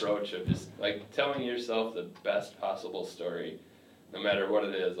Yes. that approach of just like telling yourself the best possible story, no matter what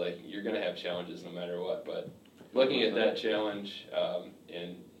it is. Like you're gonna have challenges no matter what, but looking at that challenge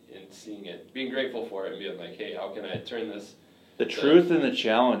and seeing it, being grateful for it, and being like, hey, how can I turn this? The truth and the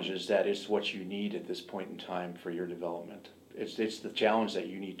challenge is that it's what you need at this point in time for your development. It's the challenge that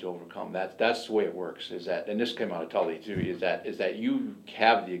you need to overcome. That's the way it works. Is that, and this came out of Tully too. Is that you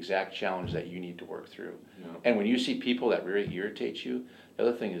have the exact challenge that you need to work through. Yeah. And when you see people that really irritate you, the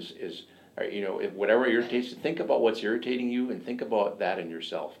other thing is if whatever irritates you, think about what's irritating you and think about that in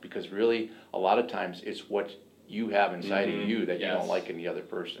yourself, because really a lot of times it's what you have inside of you that you Yes. don't like in the other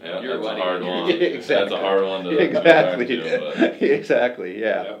person. Yeah, You're that's a letting- hard one. Exactly. That's a hard one to Exactly. go back to, but Exactly.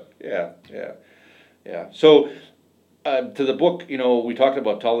 Yeah. Yep. Yeah. So, to the book, we talked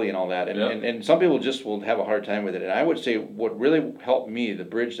about Tully and all that, and, Yeah. and some people just will have a hard time with it. And I would say what really helped me, the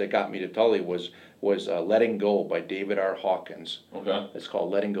bridge that got me to Tully, was Letting Go by David R. Hawkins. Okay. It's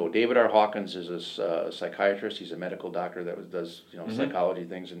called Letting Go. David R. Hawkins is a psychiatrist. He's a medical doctor that does psychology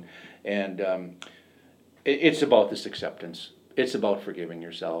things, and it's about this acceptance. It's about forgiving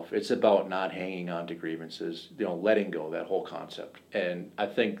yourself. It's about not hanging on to grievances. Letting go. That whole concept. And I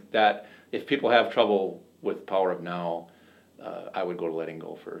think that if people have trouble with Power of Now, I would go to Letting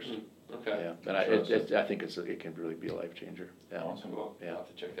Go first. Okay. Yeah, and I think it can really be a life changer. Yeah. Awesome. Cool. Yeah. I'll have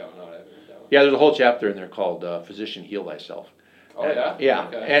to check that one out. I haven't read that one. Yeah, there's a whole chapter in there called "Physician Heal Thyself." Oh yeah. Yeah,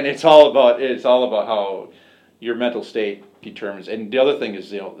 Okay. and it's all about how your mental state determines. And the other thing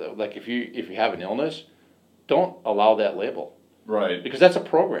is, like if you have an illness, don't allow that label, Right. because that's a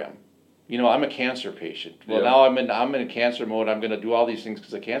program. I'm a cancer patient. Well, Yeah. now I'm in cancer mode. I'm going to do all these things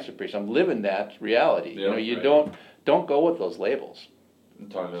because I'm a cancer patient. I'm living that reality. Yeah, You right. don't go with those labels. I'm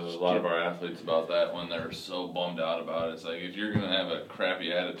talking to a lot of our athletes about that when they're so bummed out about it. It's like, if you're going to have a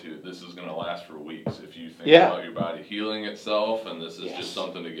crappy attitude, this is going to last for weeks. If you think Yeah. about your body healing itself and this is Yes. just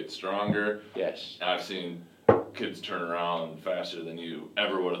something to get stronger, Yes. I've seen kids turn around faster than you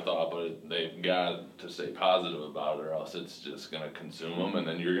ever would have thought, but they've got to stay positive about it or else it's just going to consume them and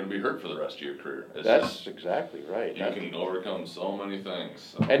then you're going to be hurt for the rest of your career. It's That's exactly right. you can overcome so many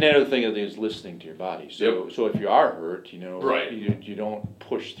things. So. And the other thing is listening to your body. So if you are hurt, Right. you don't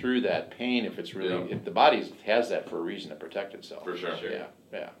push through that pain if it's really Yeah. if the body has that for a reason to protect itself. For sure.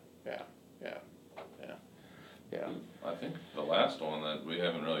 Yeah. I think the last one that we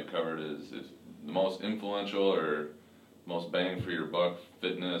haven't really covered is the most influential or most bang for your buck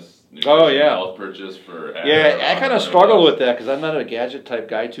fitness nutrition health purchase for Yeah, I kind of struggle with that because I'm not a gadget type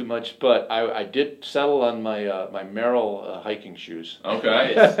guy too much, but I did settle on my my Merrill hiking shoes.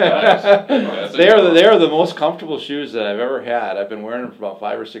 Okay. Nice. Nice. They are the most comfortable shoes that I've ever had. I've been wearing them for about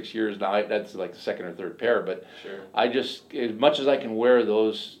 5 or 6 years now. That's like the second or third pair, but Sure. I just, as much as I can wear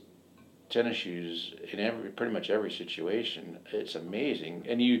those tennis shoes in pretty much every situation, it's amazing.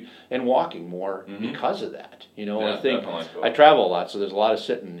 And walking more because of that. I think definitely. I travel a lot, so there's a lot of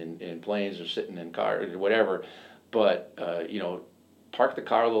sitting in planes or sitting in cars or whatever. But park the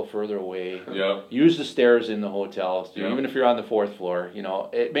car a little further away. Yep. Use the stairs in the hotel. Yeah. Even if you're on the 4th floor,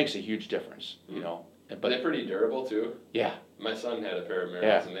 it makes a huge difference. But they're pretty durable too. Yeah. My son had a pair of Merrells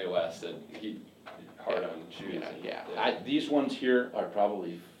Yeah. and they lasted. He hard on shoes. Yeah. These ones here are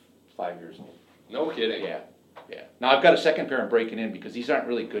probably 5 years old. No kidding. Yeah. Now I've got a second pair I'm breaking in because these aren't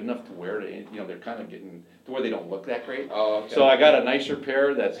really good enough to wear. They're kind of getting to where they don't look that great. Oh, okay. So I got a nicer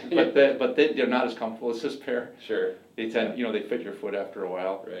pair but they're not as comfortable as this pair. Sure. They tend, they fit your foot after a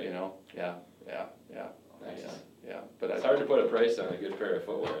while. Right. Yeah. Nice. Yeah. But It's hard to put a price on a good pair of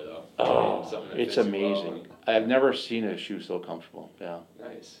footwear though. Oh, Something that it's fits you well amazing. I've never seen a shoe so comfortable. Yeah.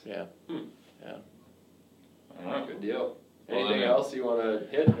 and- Nice. Yeah. All right. Good deal. Well, Anything then- else you want to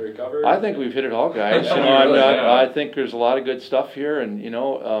hit or cover? I think we've hit it all, guys. Yeah, really, yeah. I think there's a lot of good stuff here, and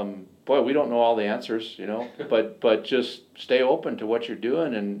boy, we don't know all the answers, but just stay open to what you're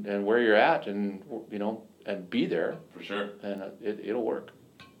doing and where you're at, and and be there, For sure. and it'll work.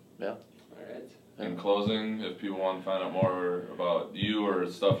 Yeah. All right. In closing, if people want to find out more about you or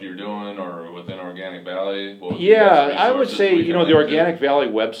stuff you're doing or within Organic Valley, what would be the best I would resources say we can the link to? Organic Valley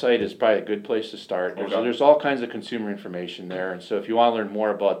website is probably a good place to start. Okay. There's all kinds of consumer information there, and so if you want to learn more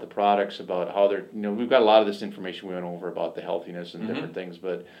about the products, about how they're, we've got a lot of this information we went over about the healthiness and different things,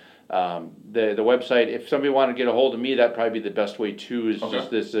 but the website, if somebody wanted to get a hold of me, that'd probably be the best way too. Is Okay. just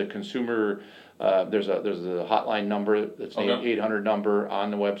this consumer. There's a hotline number that's an Okay. 800 number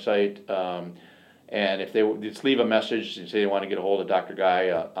on the website. And if they just leave a message and say they want to get a hold of Dr. Guy,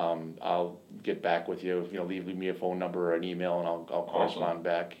 I'll get back with you. Leave me a phone number or an email, and I'll correspond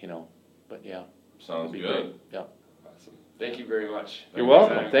back. But yeah, Sounds it'd be good. great. Yeah. Awesome. Thank you very much. You're you,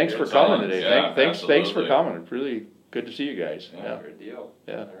 welcome. Zach. Thanks for Good coming times. today. Yeah, Thanks for absolutely. coming. It's really good to see you guys. Yeah. Yeah. Good deal.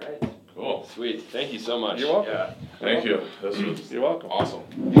 Yeah. All right. Cool. Sweet. Thank you so much. You're welcome. Yeah. Thank you. This was You're welcome. awesome.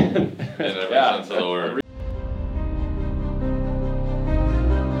 In every Yeah. sense of the word.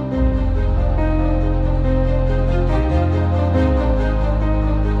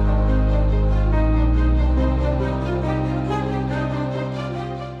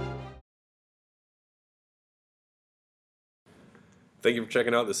 Thank you for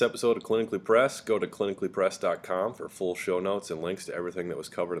checking out this episode of Clinically Press. Go to clinicallypress.com for full show notes and links to everything that was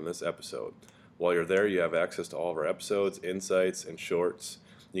covered in this episode. While you're there, you have access to all of our episodes, insights, and shorts.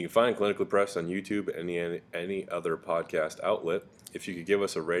 You can find Clinically Press on YouTube and any other podcast outlet. If you could give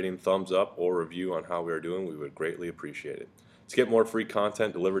us a rating, thumbs up, or review on how we are doing, we would greatly appreciate it. To get more free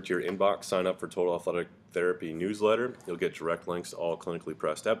content delivered to your inbox, sign up for Total Athletic Therapy newsletter. You'll get direct links to all Clinically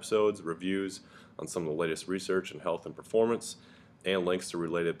Pressed episodes, reviews on some of the latest research in health and performance, and links to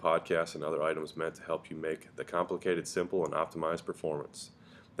related podcasts and other items meant to help you make the complicated simple and optimize performance.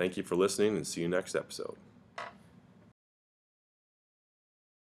 Thank you for listening, and see you next episode.